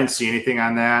go. I didn't see anything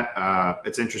on that.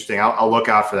 It's interesting. I'll look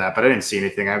out for that, but I didn't see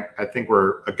anything. I think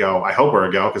we're a go. I hope we're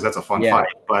a go because that's a fun fight.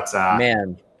 But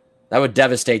man, that would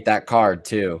devastate that card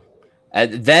too.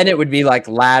 Then it would be like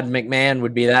Ladd McMahon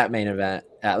would be that main event,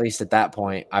 at least at that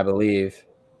point, I believe.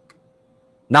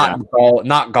 Not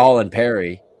Gall and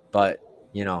Perry, but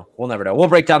you know, we'll never know. We'll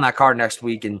break down that card next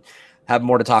week and have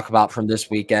more to talk about from this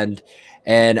weekend.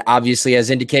 And obviously, as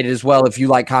indicated as well, if you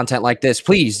like content like this,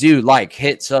 please do like,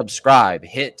 hit subscribe,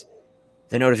 hit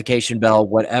the notification bell,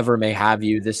 whatever may have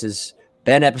you. This has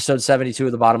been episode 72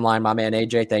 of The Bottom Line. My man,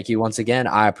 AJ, thank you once again.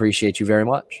 I appreciate you very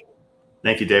much.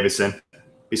 Thank you, Davidson.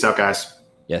 Peace out, guys.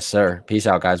 Yes, sir. Peace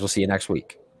out, guys. We'll see you next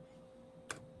week.